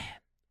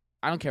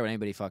 I don't care what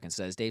anybody fucking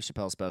says. Dave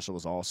Chappelles Special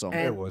was awesome.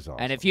 It was awesome.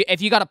 And if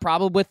you got a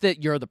problem with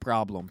it, you're the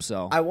problem.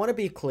 So I want to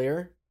be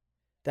clear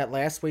that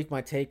last week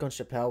my take on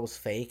Chappelle was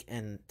fake,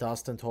 and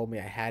Dustin told me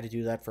I had to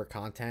do that for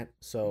content.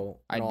 So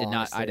I did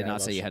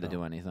not say you had to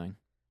do anything.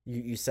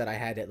 You said I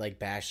had to like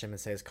bash him and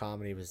say his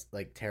comedy was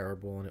like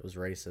terrible and it was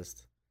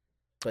racist.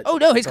 But oh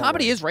no, his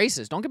comedy is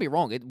racist. Don't get me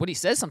wrong. What he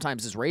says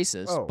sometimes is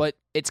racist, but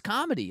it's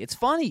comedy. It's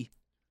funny.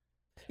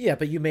 Yeah,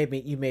 but you made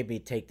me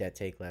take that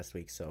take last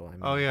week, so I mean,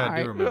 Oh yeah,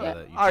 I do remember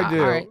that. I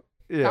do. All right.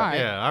 Yeah, all right.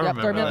 Yeah, I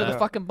remember Throw me under that. the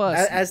fucking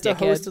bus. As the dickhead.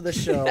 host of the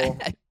show,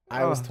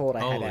 I was told I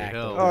had to Holy act.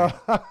 hell.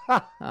 over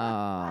it.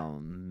 Oh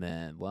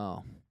man,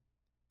 well,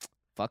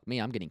 fuck me.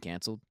 I'm getting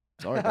canceled.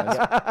 Sorry,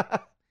 guys.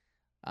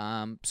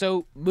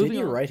 So moving Didn't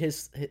you on. write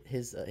his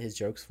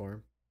jokes for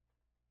him?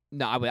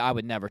 No, I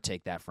would never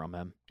take that from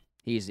him.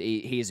 He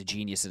is a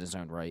genius in his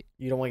own right.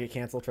 You don't want to get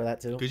canceled for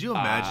that too? Could you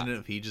imagine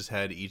if he just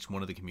had each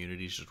one of the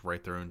communities just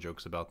write their own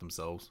jokes about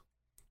themselves,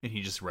 and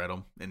he just read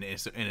them and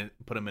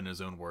put them in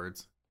his own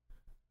words?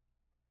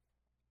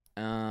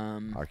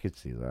 I could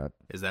see that.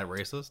 Is that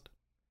racist?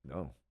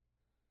 No.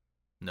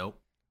 Nope.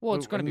 Well,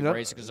 it's going to be No.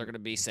 racist because they're going to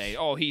be saying,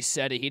 "Oh, he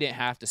said it. He didn't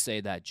have to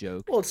say that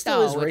joke." Well, it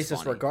still is No, it's racist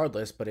funny.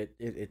 regardless, but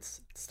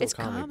it's still It's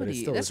comedy, but it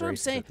comedy. still That's is what I'm racist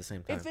saying. at the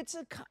same time.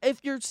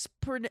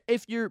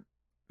 If you're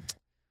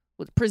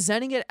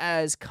presenting it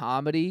as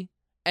comedy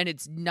and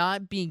it's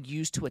not being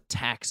used to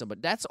attack somebody,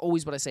 that's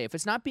always what I say. If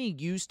it's not being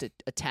used to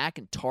attack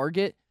and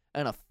target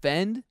and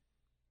offend,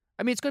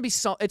 I mean, it's going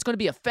to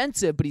be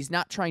offensive, but he's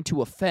not trying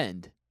to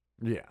offend.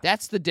 Yeah.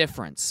 That's the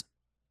difference.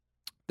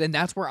 Then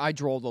that's where I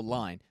draw the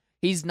line.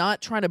 He's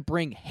not trying to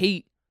bring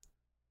hate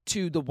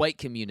to the white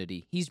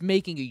community. He's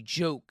making a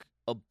joke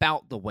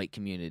about the white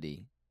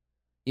community.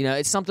 You know,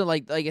 it's something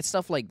like it's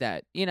stuff like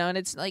that. You know, and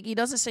it's like he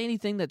doesn't say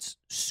anything that's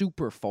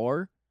super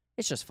far.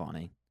 It's just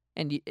funny.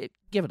 And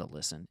give it a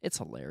listen. It's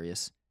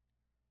hilarious.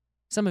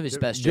 Some of his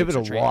best give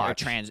jokes it a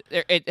watch.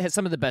 It has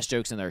some of the best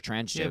jokes in there are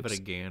trans Give jokes. it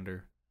a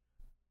gander.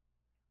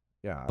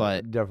 Yeah,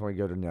 But- definitely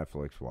go to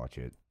Netflix, watch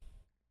it.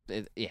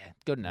 Yeah,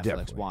 go to Netflix,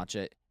 Definitely. watch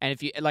it. And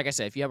if you, like I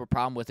said, if you have a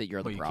problem with it, you're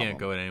Well, the you problem. can't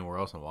go anywhere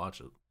else and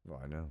watch Well,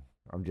 I know.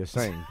 I'm just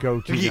saying,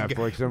 go to You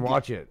Netflix and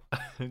watch it.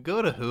 it.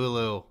 Go to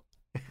Hulu.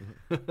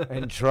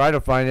 And try to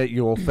find it.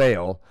 You will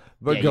fail.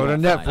 But Yeah, go you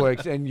to won't find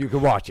Netflix and you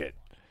can watch it.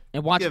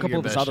 And watch a Give it couple your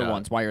of his best other shot.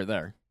 ones while you're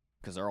there,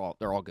 because they're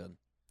all good.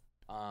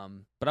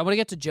 But I want to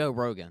get to Joe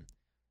Rogan.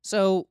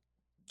 So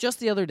just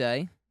the other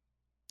day,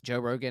 Joe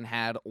Rogan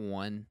had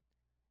on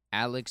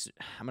Alex.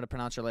 I'm gonna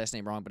pronounce your last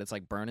name wrong, but it's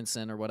like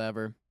Bernison or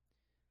whatever.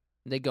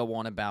 They go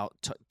on about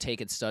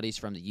taking studies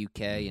from the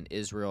UK and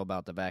Israel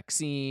about the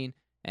vaccine,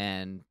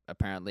 and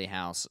apparently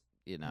how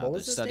what the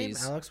was his name?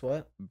 studies. Alex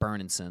what?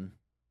 Bernison.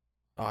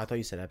 Oh, I thought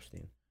you said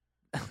Epstein.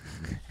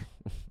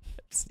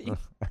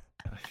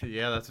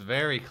 Yeah, that's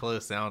very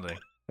close sounding.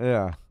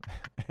 Yeah.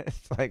 It's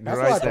like That's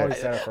right what I thought there. he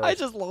said at first. I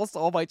just lost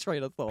all my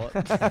train of thought.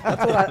 That's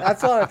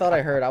what I thought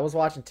I heard. I was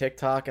watching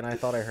TikTok and I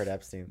thought I heard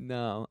Epstein.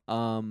 No.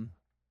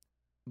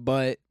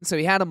 But so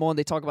he had him on.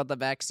 They talk about the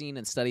vaccine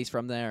and studies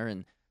from there,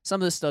 and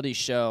some of the studies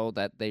show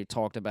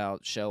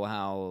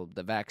how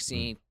the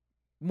vaccine,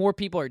 more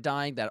people are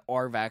dying that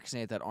are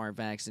vaccinated that aren't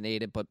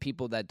vaccinated, but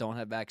people that don't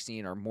have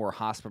vaccine are more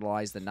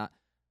hospitalized than not.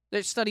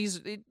 Their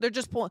studies,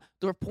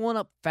 they're pulling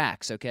up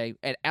facts, okay?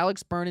 And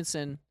Alex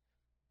Bernison,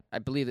 I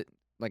believe that,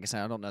 like I said,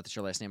 I don't know if that's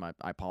your last name. I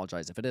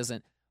apologize if it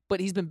isn't. But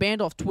he's been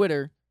banned off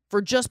Twitter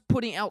for just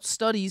putting out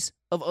studies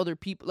of other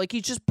people. Like,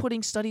 he's just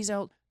putting studies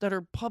out that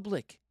are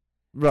public.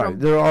 Right. from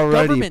They're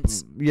already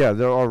governments. Yeah,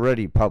 they're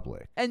already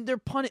public. And they're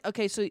punished.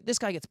 Okay, so this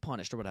guy gets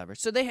punished or whatever.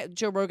 So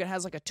Joe Rogan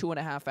has like a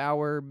 2.5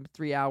 hour,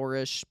 3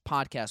 hour-ish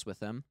podcast with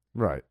him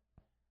Right.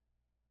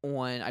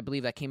 on, I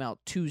believe that came out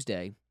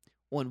Tuesday.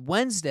 On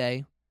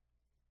Wednesday,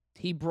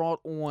 he brought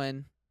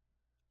on,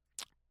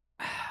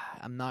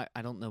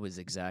 I don't know his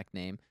exact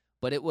name,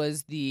 but it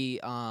was the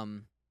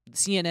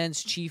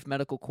CNN's chief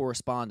medical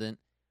correspondent,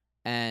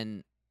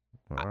 and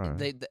All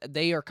right.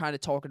 they are kind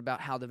of talking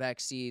about how the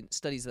vaccine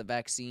studies of the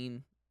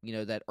vaccine,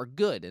 that are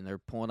good, and they're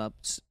pulling up,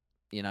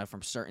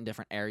 from certain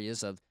different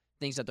areas of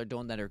things that they're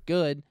doing that are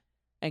good,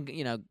 and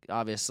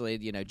obviously,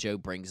 Joe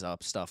brings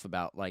up stuff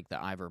about like the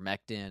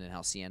ivermectin and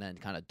how CNN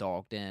kind of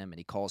dogged him, and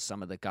he calls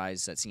some of the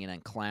guys at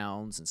CNN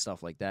clowns and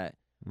stuff like that.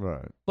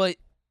 Right. But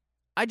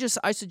I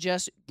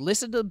suggest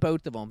listen to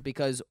both of them,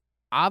 because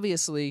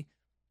obviously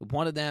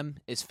one of them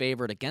is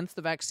favored against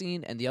the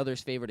vaccine and the other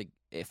is favored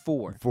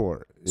for.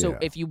 So Yeah.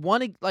 if you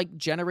want to like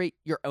generate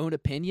your own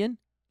opinion,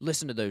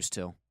 listen to those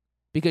two,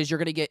 because you're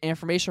going to get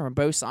information from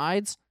both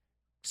sides,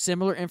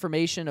 similar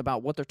information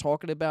about what they're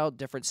talking about,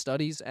 different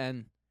studies,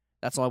 and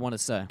That's all I want to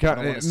say. I It, don't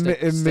wanna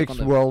stick mixed on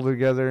the- well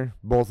together,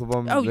 both of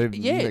them. Oh, They've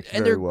yeah, mixed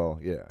and very they're- well.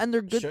 Yeah. And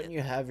they're good. Shouldn't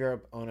you have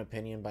your own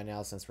opinion by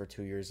now since we're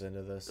 2 years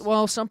into this?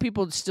 Well, some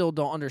people still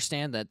don't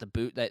understand that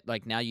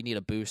like now you need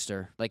a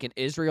booster. Like in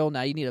Israel,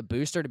 now you need a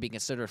booster to be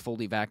considered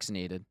fully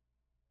vaccinated.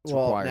 It's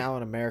Well, required. now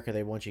in America,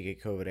 they want you to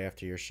get COVID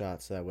after your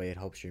shot, so that way it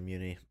helps your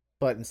immunity.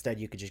 But instead,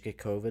 you could just get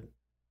COVID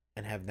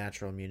and have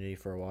natural immunity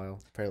for a while,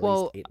 for at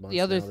Well, least 8 months. the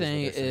other now, is what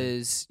thing they're saying.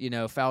 is,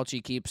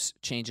 Fauci keeps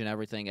changing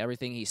everything.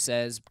 Everything he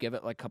says, give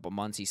it like a couple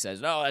months, he says,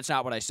 "No, that's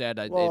not what I said.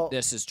 Well-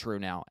 This is true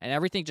now," and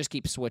everything just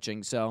keeps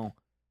switching. So,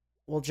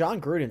 Well,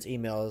 John Gruden's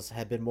emails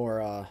have been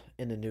more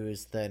in the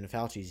news than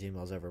Fauci's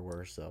emails ever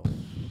were, so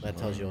that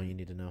tells you all you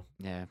need to know.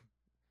 yeah,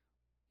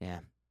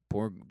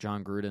 poor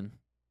John Gruden.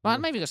 Well,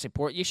 I'm not even gonna say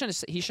poor. He shouldn't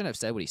have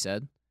said what he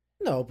said.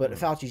 No, but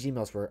Fauci's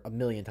emails were a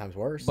million times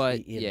worse. But,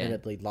 he yeah.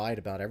 admittedly lied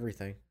about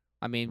everything.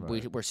 I mean,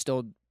 Right. we're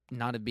still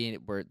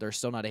they're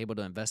still not able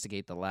to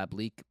investigate the lab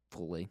leak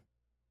fully.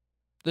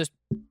 This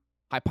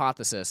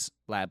hypothesis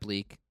lab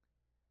leak,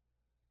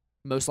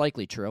 most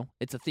likely true.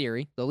 It's a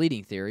theory, the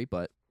leading theory,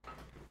 but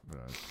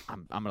Right.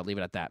 I'm gonna leave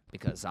it at that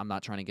because I'm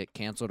not trying to get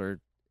canceled or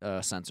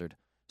censored.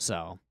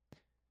 So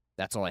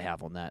that's all I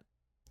have on that.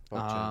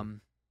 Fuck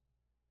John.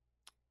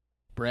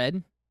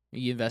 Bread, are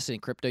you invested in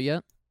crypto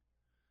yet?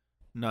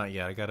 Not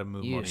yet. I gotta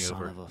move You money son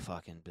over. of a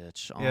fucking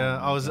bitch. Oh Yeah,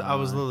 my I was God.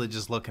 literally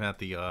just looking at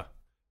the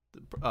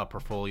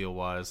portfolio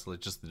wise, like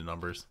just the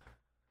numbers.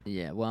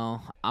 Yeah,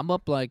 well, I'm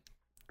up like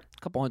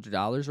a couple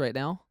 $100 right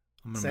now.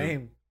 I'm gonna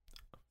Same.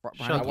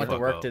 Shut I the went to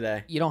fuck work up.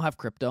 today. You don't have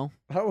crypto.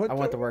 I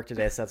went to work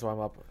today, so that's why I'm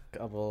up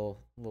a little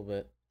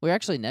bit. We're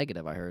actually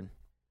negative, I heard.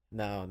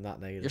 No, not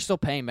negative. You're still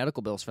paying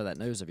medical bills for that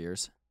nose of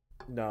yours.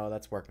 No,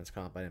 that's workman's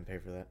comp. I didn't pay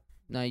for that.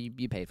 No,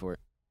 you paid for it.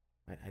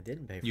 I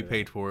didn't pay for You that.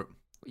 paid for it.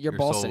 Your Your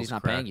boss said soul's he's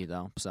not cracked. paying you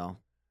though, so.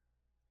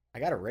 I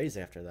got a raise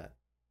after that.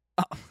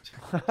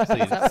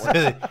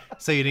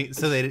 So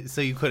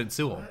you couldn't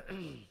sue him.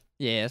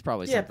 Yeah, it's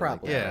probably Yeah, something like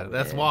probably. that. Yeah,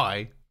 that's Yeah.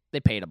 why. They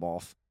paid him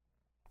off.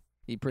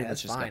 He pretty Yeah, much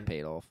that's just fine. got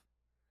paid off.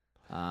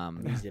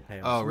 Easy to pay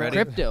off. Oh, ready?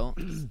 Crypto.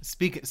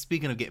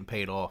 Speaking of getting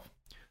paid off,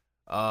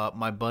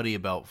 my buddy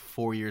about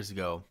 4 years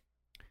ago,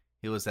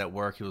 he was at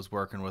work. He was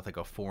working with like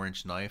a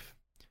 4-inch knife.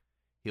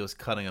 He was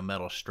cutting a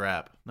metal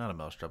strap, not a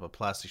metal strap, a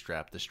plastic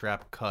strap. The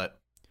strap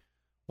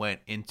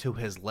went into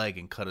his leg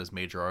and cut his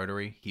major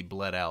artery. He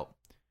bled out.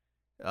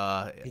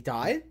 He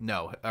died?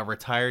 No, a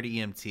retired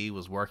EMT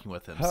was working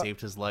with him, Huh.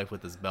 saved his life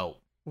with his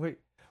belt. Wait,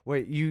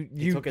 He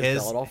you took his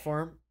his- belt off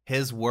for him?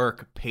 His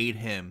work paid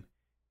him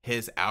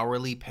his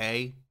hourly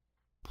pay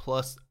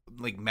plus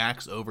like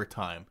max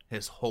overtime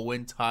his whole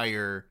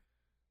entire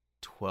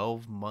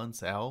 12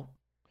 months out.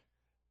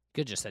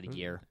 Could just said a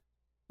year.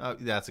 Oh,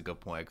 that's a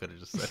good point. I could have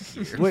just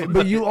said here. wait,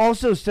 but you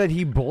also said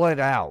he bled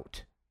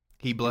out.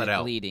 He bled He was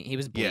out. Bleeding. He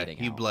was Yeah, bleeding.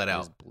 he out. bled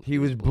out. He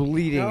was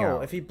bleeding No,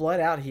 out. if he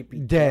bled out, he'd be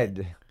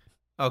Dead.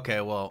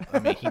 Okay, well, I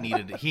mean,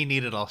 he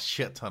needed a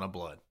shit ton of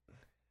blood.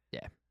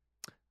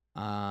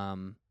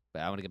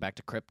 But I want to get back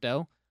to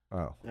crypto.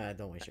 Oh. Nah,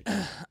 don't waste your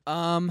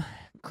time.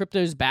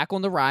 Crypto's back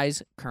on the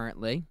rise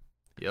currently.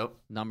 Yep.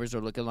 Numbers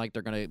are looking like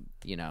they're gonna,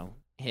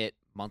 hit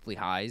monthly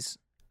highs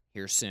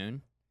here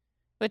soon.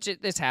 Which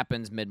this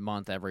happens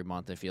mid-month every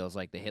month. It feels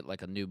like they hit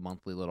like a new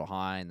monthly little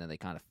high, and then they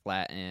kind of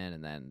flatten,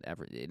 and then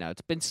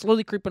it's been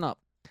slowly creeping up.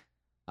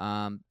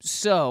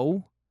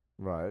 So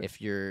Right.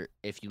 if you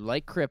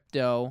like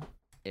crypto,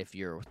 if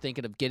you're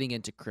thinking of getting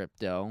into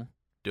crypto,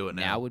 Do it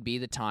now now. would be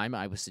the time.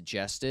 I would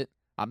suggest it.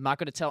 I'm not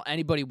going to tell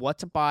anybody what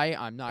to buy.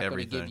 I'm not going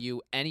to give Everything.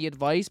 you any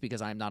advice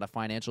because I'm not a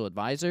financial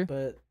advisor.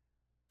 But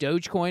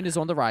Dogecoin is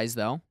on the rise,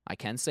 though. I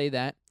can say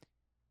that.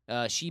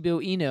 Shiba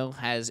Inu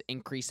has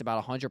increased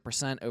about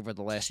 100% over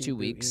the last 2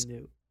 weeks.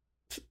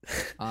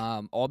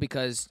 All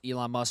because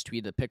Elon Musk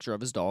tweeted a picture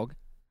of his dog.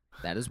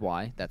 That is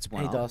why. That's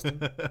why. Hey, Dustin.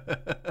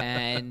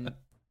 And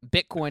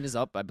Bitcoin is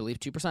up, I believe,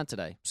 2%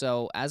 today.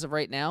 So as of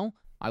right now,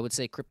 I would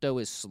say crypto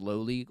is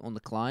slowly on the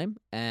climb,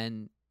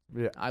 and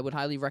Yeah. I would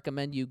highly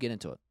recommend you get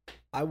into it.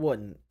 I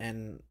wouldn't.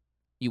 And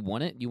You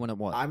want it? You want it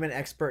what? I'm an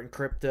expert in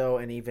crypto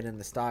and even in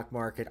the stock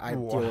market. I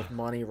deal with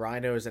money.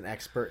 Rhino is an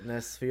expert in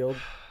this field.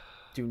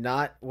 Do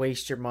not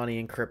waste your money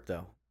in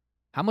crypto.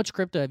 How much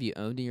crypto have you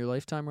owned in your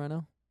lifetime,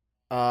 Rhino?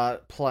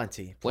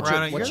 Plenty. What's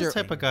Rhino, your- what's you're your-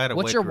 the type of guy to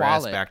What's whip your your ass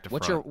wallet? back to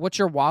What's front.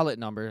 your wallet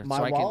number? My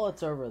so I can,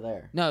 wallet's over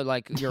there. No,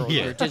 like your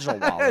Yeah.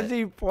 digital As wallet.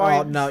 he Oh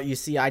points. no! You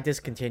see, I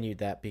discontinued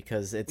that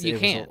because it You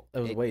was can't.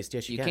 a waste.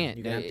 Yes, you can. can't.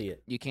 You can empty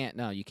it. You can't.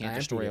 No, you can't I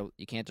destroy emptied it.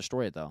 You can't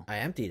destroy it though. I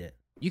emptied it.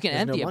 You can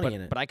There's no empty money it,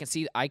 in it. but I can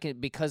see. I can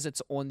because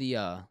it's on the.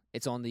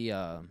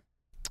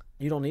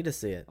 You don't need to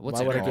see it. What's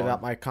Why it would I give called?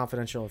 out my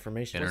confidential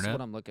information? What's Internet?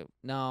 what I'm looking.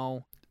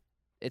 No,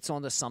 it's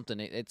on the something.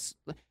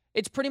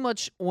 It's pretty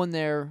much on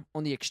there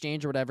on the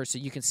exchange or whatever, so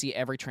you can see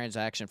every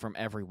transaction from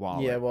every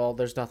wallet. Yeah, well,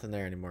 there's nothing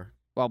there anymore.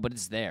 Well, but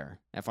it's there.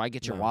 If I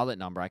get your No. wallet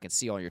number, I can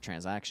see all your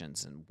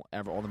transactions and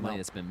all the money No.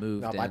 that's been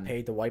moved. No, I and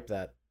paid to wipe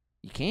that.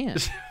 You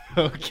can't.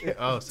 Okay.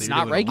 Oh, so It's you're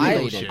not doing I,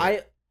 regulated.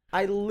 bullshit.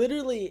 I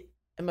literally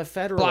am a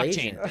federal Blockchain.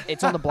 agent.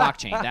 It's on the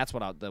blockchain. That's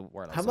what the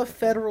word. I was I'm a looking for.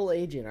 federal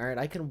agent. All right,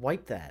 I can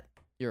wipe that.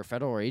 You're a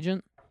federal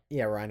agent.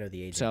 Yeah, Rhino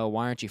the agent. So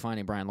why aren't you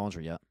finding Brian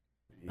Laundrie yet?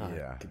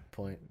 Yeah. Good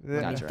point.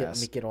 Yeah. Got your Let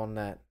ass. me get on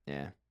that.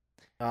 Yeah.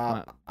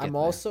 I'm get there.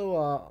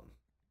 also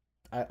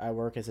I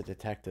work as a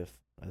detective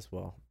as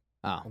well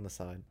Oh, on the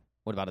side.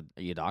 what about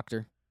are you a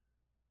doctor?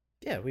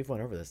 Yeah, we've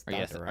went over this. Are you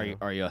a Dr. are you Rhino.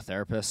 are you a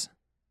therapist?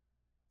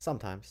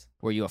 Sometimes.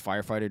 Were you a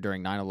firefighter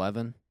during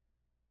 9/11?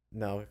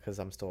 No, because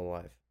I'm still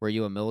alive. Were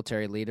you a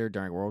military leader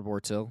during World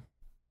War II?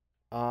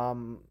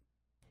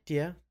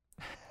 Yeah.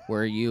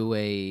 Were you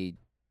a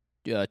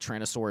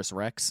Tyrannosaurus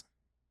Rex?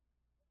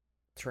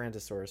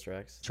 Transosaurus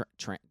Rex.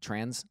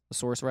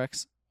 Transosaurus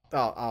Rex?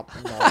 No, help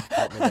me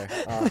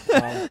there.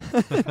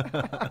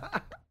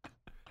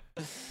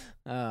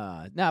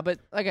 No, but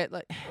like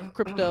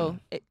crypto,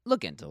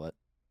 look into it.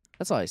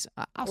 That's all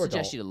I'll Or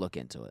suggest don't. you to look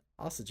into it.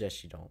 I'll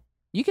suggest you don't.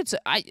 You could say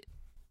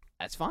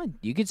that's fine.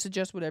 You can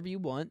suggest whatever you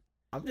want.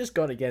 I'm just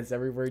going against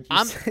every word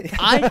you say.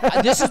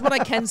 This is what I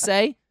can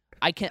say.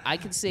 I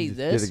can say Just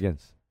this. Get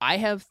against. I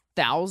have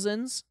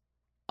thousands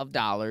of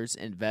dollars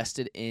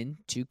invested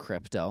into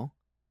crypto.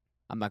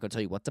 I'm not going to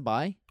tell you what to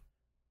buy.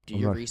 Do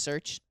your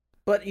research.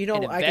 But you know,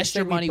 And I can invest say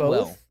your money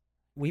well.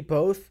 we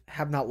both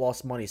have not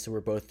lost money, so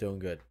we're both doing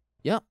good.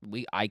 Yeah,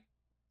 I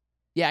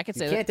can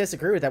say You that. can't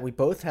disagree with that. We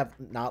both have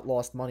not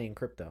lost money in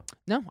crypto.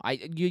 No,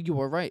 you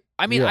were right.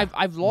 I mean, Yeah.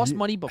 I've lost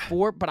money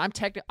before, but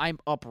I'm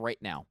up right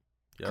now.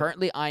 Yep.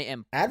 Currently, I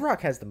am.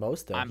 Adrock has the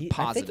most though. I'm I think he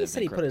positive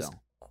said in he put his crypto.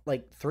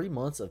 like 3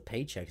 months of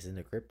paychecks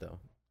into crypto.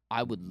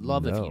 I would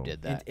love if you No.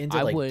 did that. Into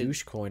I like would.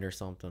 Douchecoin or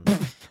something.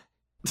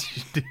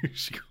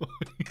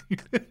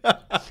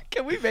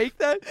 Can we make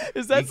that?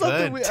 Is We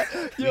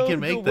could. We can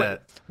make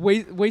that.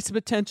 Waste of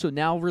potential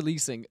now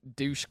releasing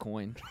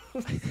Douchecoin.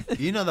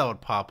 You know that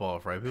would pop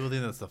off, right? People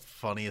think that's the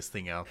funniest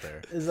thing out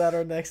there. Is that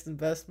our next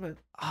investment?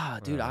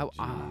 Dude, Oh,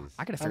 I jeez.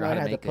 gotta I figure out might how to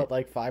have to make put it.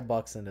 like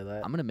 $5 into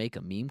that. I'm gonna make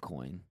a meme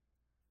coin.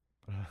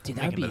 Dude,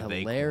 that'd be Making a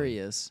they coin.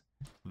 hilarious.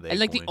 They And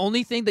like the coin.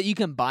 only thing that you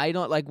can buy it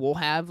on, like we'll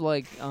have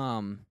like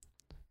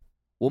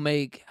we'll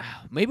make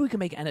maybe we can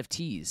make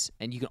NFTs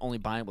and you can only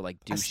buy it with like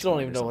I Douchecoin still don't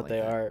or even know something what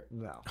they like that. are.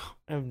 No.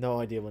 I have no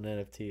idea what an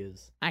NFT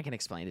is. I can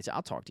explain it.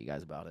 I'll talk to you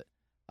guys about it.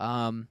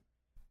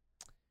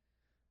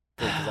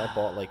 Because I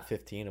bought like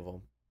 15 of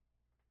them.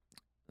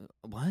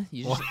 What?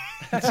 You What?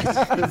 just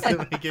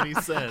Doesn't make any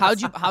sense.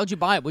 how'd you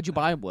buy it? What'd you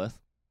buy it with?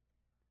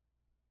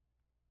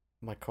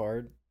 My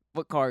card.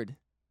 What card?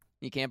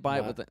 You can't buy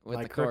it with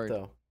my the card.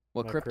 crypto.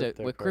 What my crypto?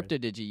 crypto What card. crypto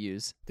did you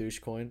use?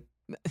 Douchecoin.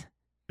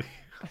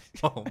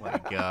 Oh my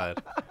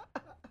god.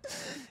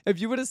 If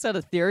you would have said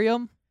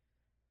Ethereum,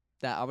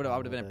 that I would have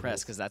know been what that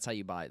impressed is. because that's how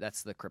you buy it.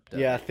 That's the crypto.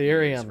 Yeah, that you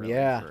use Ethereum. really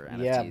Yeah, for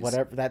yeah. NFTs.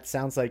 Whatever. That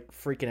sounds like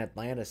freaking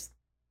Atlantis.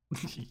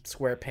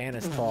 Square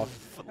Panis talk.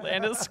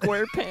 Atlanta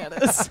Square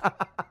Panis.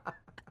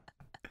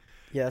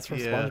 Yeah, that's from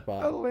Yeah. Oh,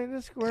 SpongeBob.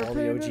 Atlanta Square All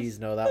the Penis? OGs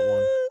know that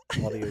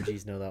one. All the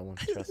OGs know that one.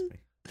 Trust me.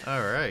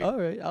 All right. All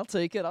right, I'll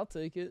take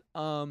it.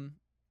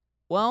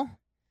 Well,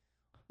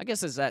 I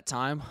guess it's that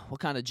time. We'll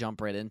kind of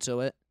jump right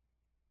into it.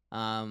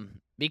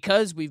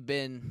 Because we've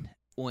been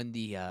on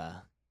the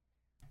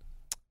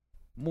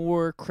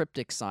more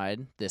cryptic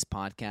side this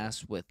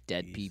podcast with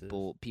dead Jesus.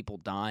 people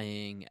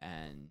dying,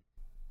 and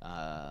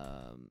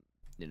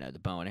the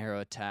bow and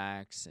arrow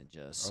attacks and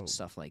just Oh.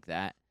 stuff like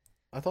that.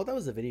 I thought that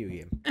was a video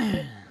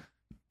game.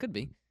 Could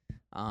be.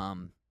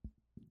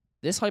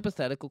 This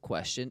hypothetical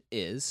question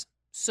is,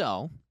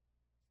 so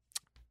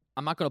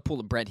I'm not going to pull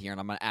the bread here, and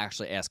I'm going to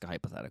actually ask a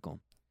hypothetical.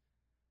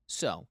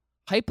 So,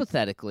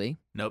 hypothetically,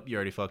 Nope, you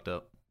already fucked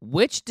up.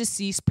 which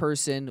deceased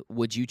person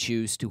would you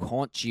choose to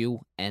haunt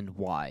you and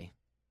why?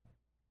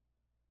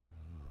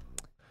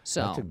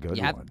 So, That's a good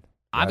you have, one.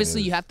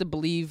 obviously, you is. have to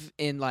believe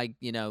in, like,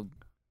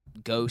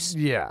 ghosts.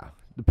 Yeah.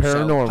 The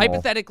So,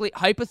 paranormal.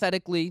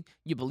 hypothetically,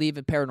 you believe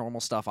in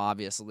paranormal stuff,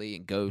 obviously,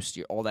 and ghosts.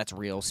 All that's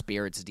real,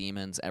 spirits,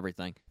 demons,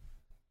 everything.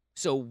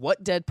 So,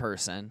 what dead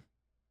person,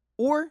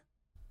 or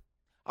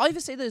I'll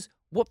even say this: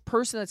 what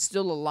person that's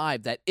still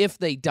alive that if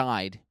they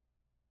died,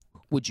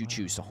 would you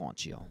choose to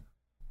haunt you?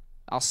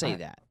 I'll say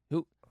that.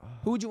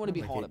 Who would you want to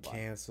be I'm gonna haunted get by?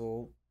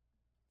 canceled.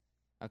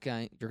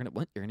 Okay, you're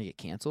gonna get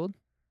canceled.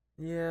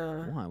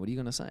 Yeah. Why? What are you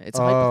gonna say? It's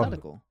a Um,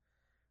 hypothetical.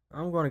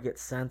 I'm gonna get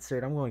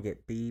censored. I'm gonna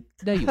get beeped.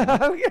 No, you I'm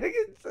won't. gonna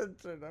get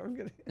censored. I'm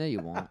gonna. No, you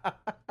won't.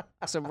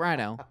 So,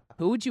 Rhino,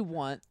 who would you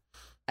want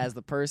as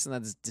the person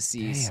that's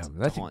deceased? Damn,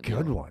 that's to a haunt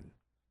good you? one.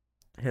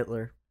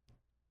 Hitler.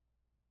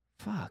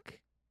 Fuck.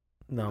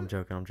 No, I'm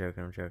joking. I'm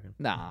joking.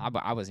 Nah,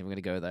 I wasn't even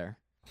gonna go there.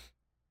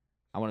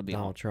 I want to be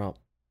Donald haunted. Trump.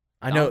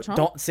 I Donald know. Trump?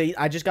 Don't see.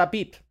 I just got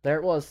beeped. There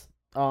it was.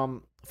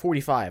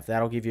 45.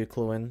 That'll give you a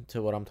clue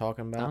into what I'm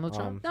talking about. Donald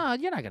Trump. No,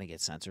 you're not gonna get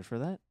censored for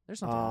that.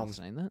 There's nothing wrong with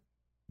saying that.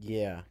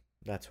 Yeah,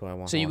 that's who I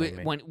want. So you haunting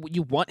me. when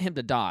you want him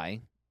to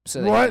die, so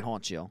that he What? can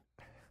haunt you.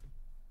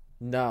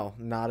 No,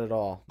 not at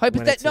all. When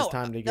it's his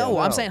time to go. No,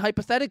 I'm No. saying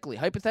hypothetically.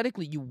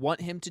 Hypothetically, you want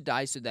him to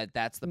die so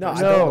that's the No, I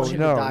person. don't No, want him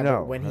no, to die. no.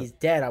 But when he's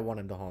dead, I want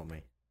him to haunt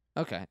me.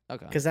 Okay.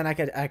 Because then I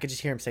could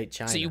just hear him say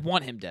China. So you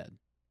want him dead?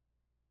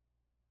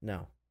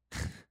 No.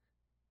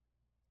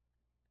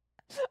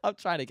 I was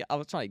trying to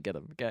get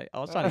him. Okay, I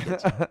was trying to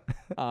get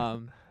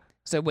you.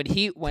 So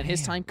when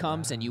his time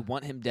comes and you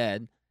want him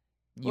dead,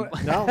 You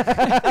No.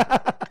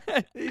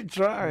 You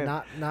trying?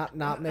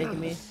 Not making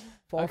me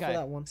fall for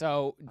that one.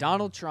 So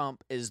Donald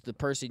Trump is the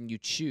person you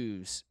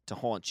choose to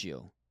haunt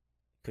you.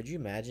 Could you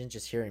imagine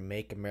just hearing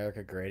 "Make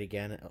America Great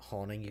Again"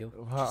 haunting you?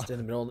 Wow. Just in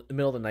the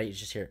middle of the night, you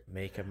just hear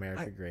 "Make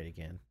America Great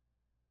Again."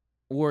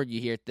 Or you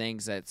hear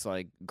things that's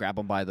like grab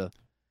them by the.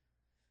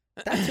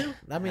 That too.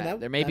 I mean,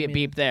 there may be a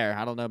beep there.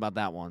 I don't know about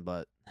that one,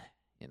 but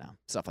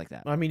stuff like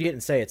that. I mean, you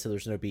didn't say it, so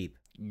there's no beep.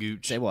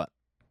 Gooch. Say what?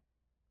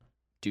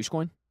 Douche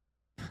coin?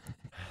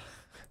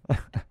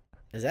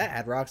 Is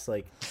that Adrock's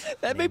like?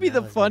 That may name be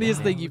the now? Is funniest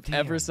that- thing Oh, you've damn.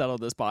 ever said on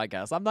this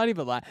podcast. I'm not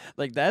even lying.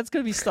 Like that's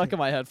gonna be stuck in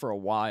my head for a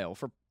while,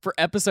 for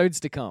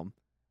episodes to come.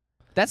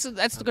 That's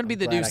gonna be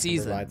the glad new I can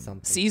season. provide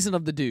something. Season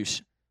of the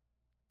douche.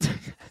 I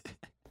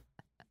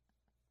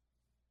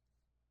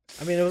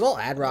mean, it was all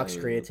Adrock's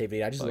Oh,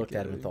 creativity. I just looked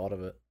at it and fucking- thought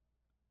of it.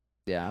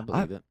 Yeah, I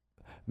believe it.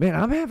 Man,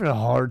 I'm having a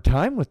hard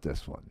time with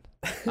this one.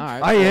 All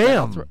right, I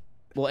well, am.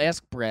 We'll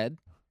ask Bread,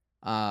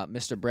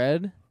 Mr.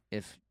 Bread,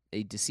 if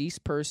a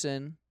deceased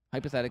person,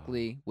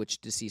 hypothetically, which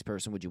deceased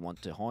person would you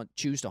want to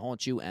choose to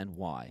haunt you, and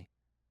why?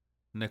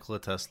 Nikola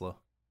Tesla.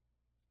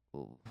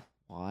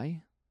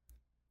 Why?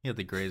 He had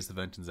the greatest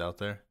inventions out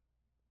there.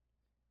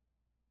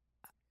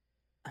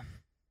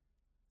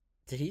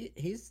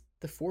 He's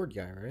the Ford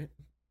guy, right?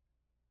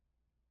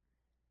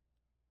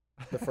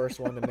 The first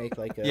one to make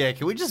like a. Yeah,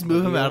 can we just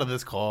move him wheel. out of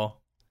this call?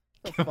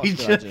 What Can the we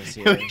fuck did I just, just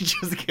can hear? we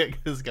just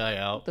kick this guy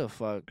What out? the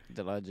fuck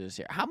did I just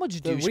hear? How much the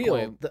douche wheel.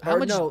 coin? The, How or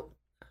much? no,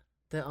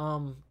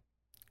 the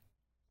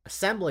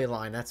assembly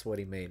line. That's what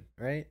he made,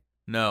 right?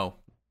 No.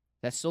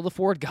 That's still the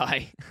Ford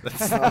guy.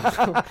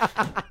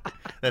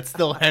 That's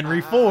still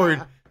Henry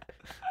Ford.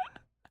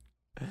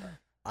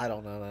 I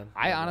don't know, man.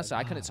 I honestly,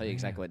 I couldn't Oh, tell you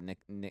exactly man.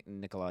 what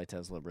Nikolai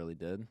Tesla really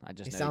did. I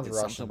just He know sounds he did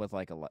something Russian. with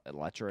like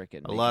electric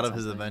and A lot making of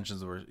his something.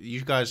 inventions were.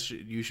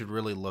 You should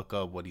really look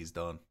up what he's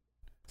done.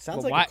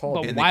 Sounds But like why- a call. but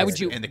of And Duty why the, would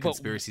character. you- And the but-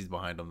 conspiracies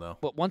behind him, though.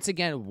 But once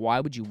again, why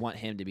would you want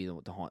him to be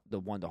the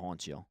one to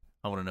haunt you?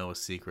 I want to know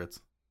his secrets.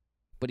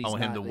 But he's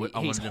want him not. to wi-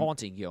 I He's want him-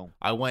 haunting you.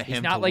 I want He's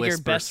him not to like your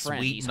whisper best friend.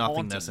 sweet He's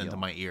nothingness haunting into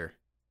you. my ear.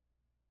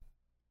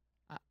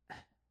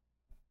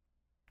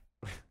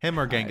 Him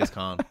or Genghis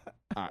Khan?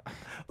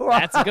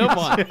 That's a good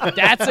one.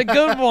 That's a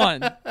good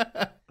one.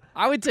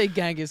 I would take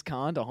Genghis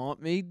Khan to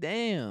haunt me.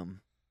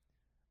 Damn.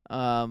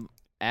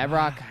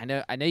 Adrock,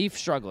 I know you've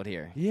struggled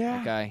here.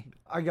 Yeah. Okay.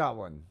 I got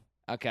one.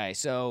 Okay.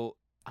 So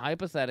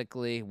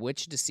hypothetically,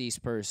 which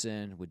deceased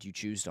person would you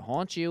choose to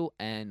haunt you,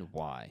 and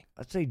why?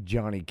 I'd say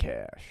Johnny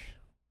Cash.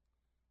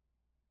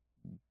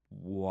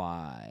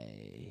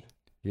 Why?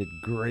 He had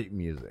great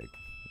music.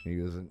 He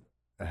was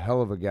a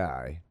hell of a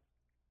guy,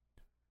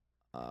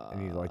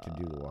 and he liked to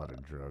do a lot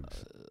of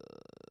drugs.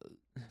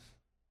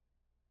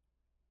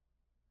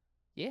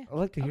 Yeah. I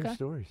like to hear okay.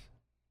 stories.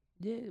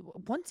 Yeah.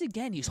 Once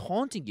again, he's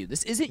haunting you.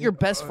 This isn't your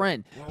best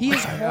friend. He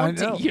is I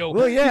haunting know. you.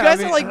 Well, yeah, you guys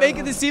I mean, are like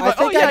making this seem I like,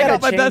 oh think I yeah, I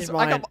got gotta my best. change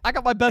mine. I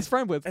got my best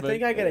friend with I me.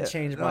 think I gotta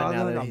change mine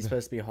now no, that he's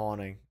supposed to be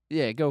haunting.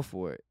 Yeah, go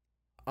for it.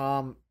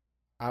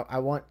 I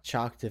want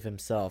Choctav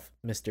himself,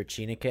 Mr.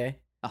 Chineke.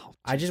 Oh,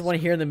 I just Jesus. want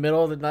to hear in the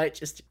middle of the night,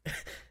 just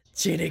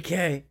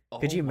Chineke. Could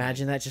Oh you my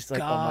imagine that? Just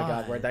like, oh my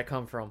God, where'd God. that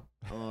come from?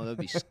 Oh, that'd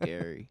be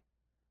scary.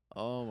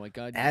 Oh my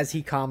God. As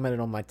he commented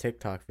on my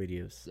TikTok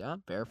videos. Yeah,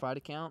 verified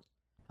account.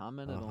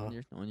 Commented Uh-huh.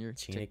 on your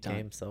Chineke TikTok.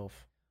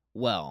 himself.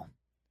 Well,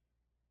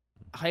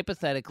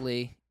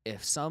 hypothetically,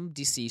 if some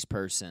deceased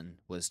person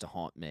was to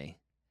haunt me,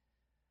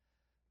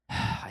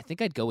 I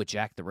think I'd go with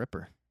Jack the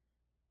Ripper.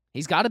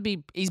 He's got to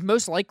be. He's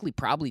most likely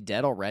probably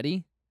dead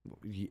already.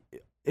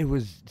 It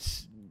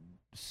was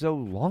so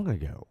long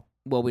ago.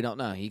 Well, we don't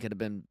know. He could have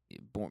been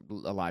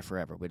alive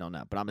forever. We don't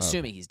know. But I'm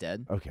assuming he's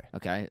dead. Okay.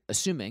 Okay,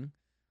 assuming.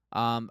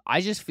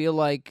 I just feel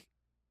like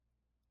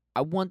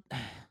I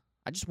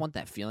just want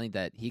that feeling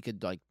that he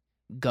could like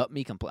gut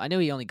me completely. I know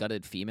he only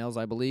gutted females,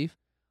 I believe,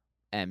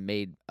 and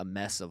made a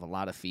mess of a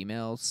lot of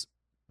females,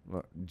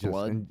 Well,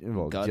 blood,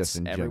 guts just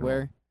in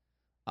everywhere.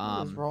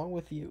 What is wrong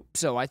with you?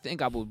 So I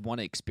think I would want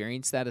to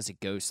experience that as a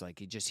ghost. Like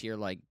you just hear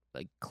like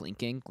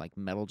clinking, like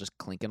metal just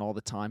clinking all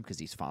the time because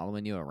he's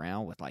following you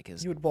around with like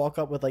his. You would walk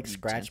up with like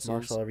scratch marks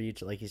utensils. all over you,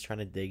 like he's trying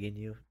to dig in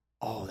you.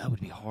 Oh, that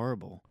would be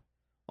horrible.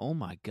 Oh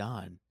my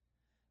God.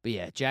 But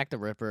yeah, Jack the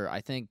Ripper,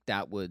 I think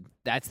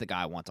that's the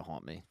guy I want to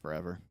haunt me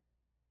forever.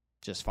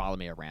 Just follow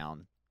me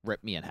around,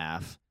 rip me in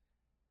half,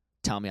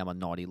 tell me I'm a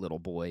naughty little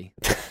boy.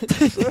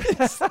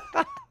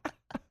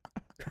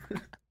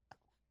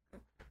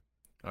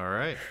 All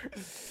right.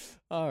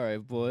 All right,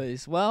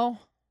 boys. Well,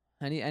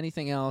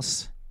 anything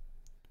else?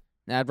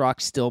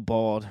 Adrock's still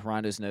bald.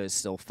 Rhino's nose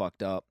still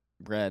fucked up.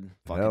 Red,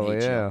 fucking Hell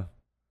hate yeah.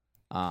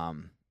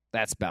 you.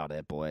 That's about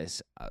it,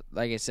 boys.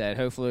 Like I said,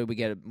 hopefully we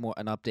get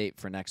an update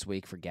for next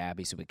week for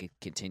Gabby, so we can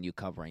continue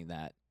covering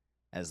that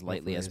as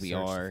lightly as we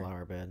Search the are.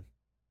 flower bed.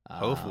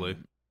 Hopefully.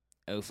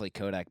 Hopefully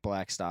Kodak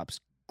Black stops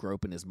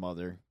groping his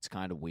mother. It's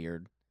kind of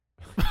weird.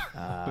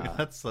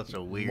 That's such a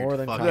more weird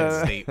than fucking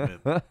kind.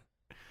 statement.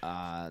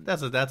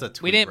 That's a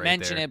tweet. We didn't right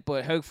mention there. it,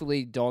 but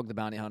hopefully Dog the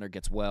Bounty Hunter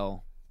gets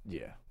well,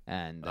 Yeah.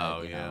 and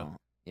Oh, you yeah.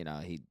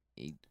 know,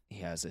 he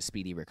has a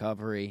speedy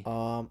recovery.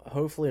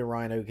 Hopefully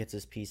Rhino gets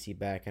his PC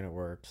back and it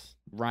works.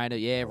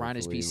 Rhino's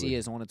Hopefully PC we-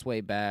 is on its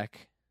way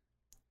back.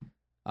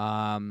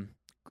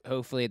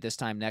 Hopefully at this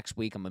time next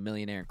week I'm a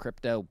millionaire in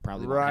crypto.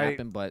 Probably won't Right.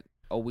 happen, but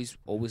always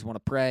want to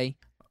pray.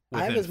 I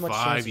have Within as much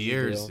chance 5 as you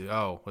years.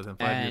 do. Within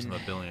 5 years, I'm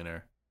And- a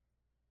billionaire.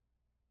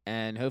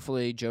 And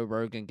hopefully Joe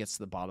Rogan gets to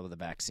the bottom of the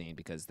vaccine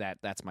because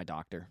that's my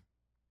doctor.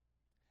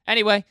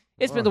 Anyway,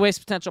 it's been the Waste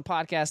Potential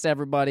Podcast,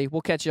 everybody.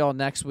 We'll catch you all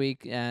next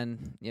week.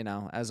 And,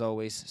 as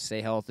always,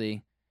 stay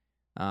healthy.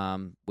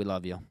 We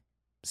love you.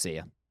 See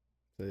ya.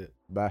 But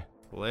Bye.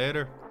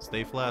 Later.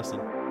 Stay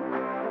flaccid.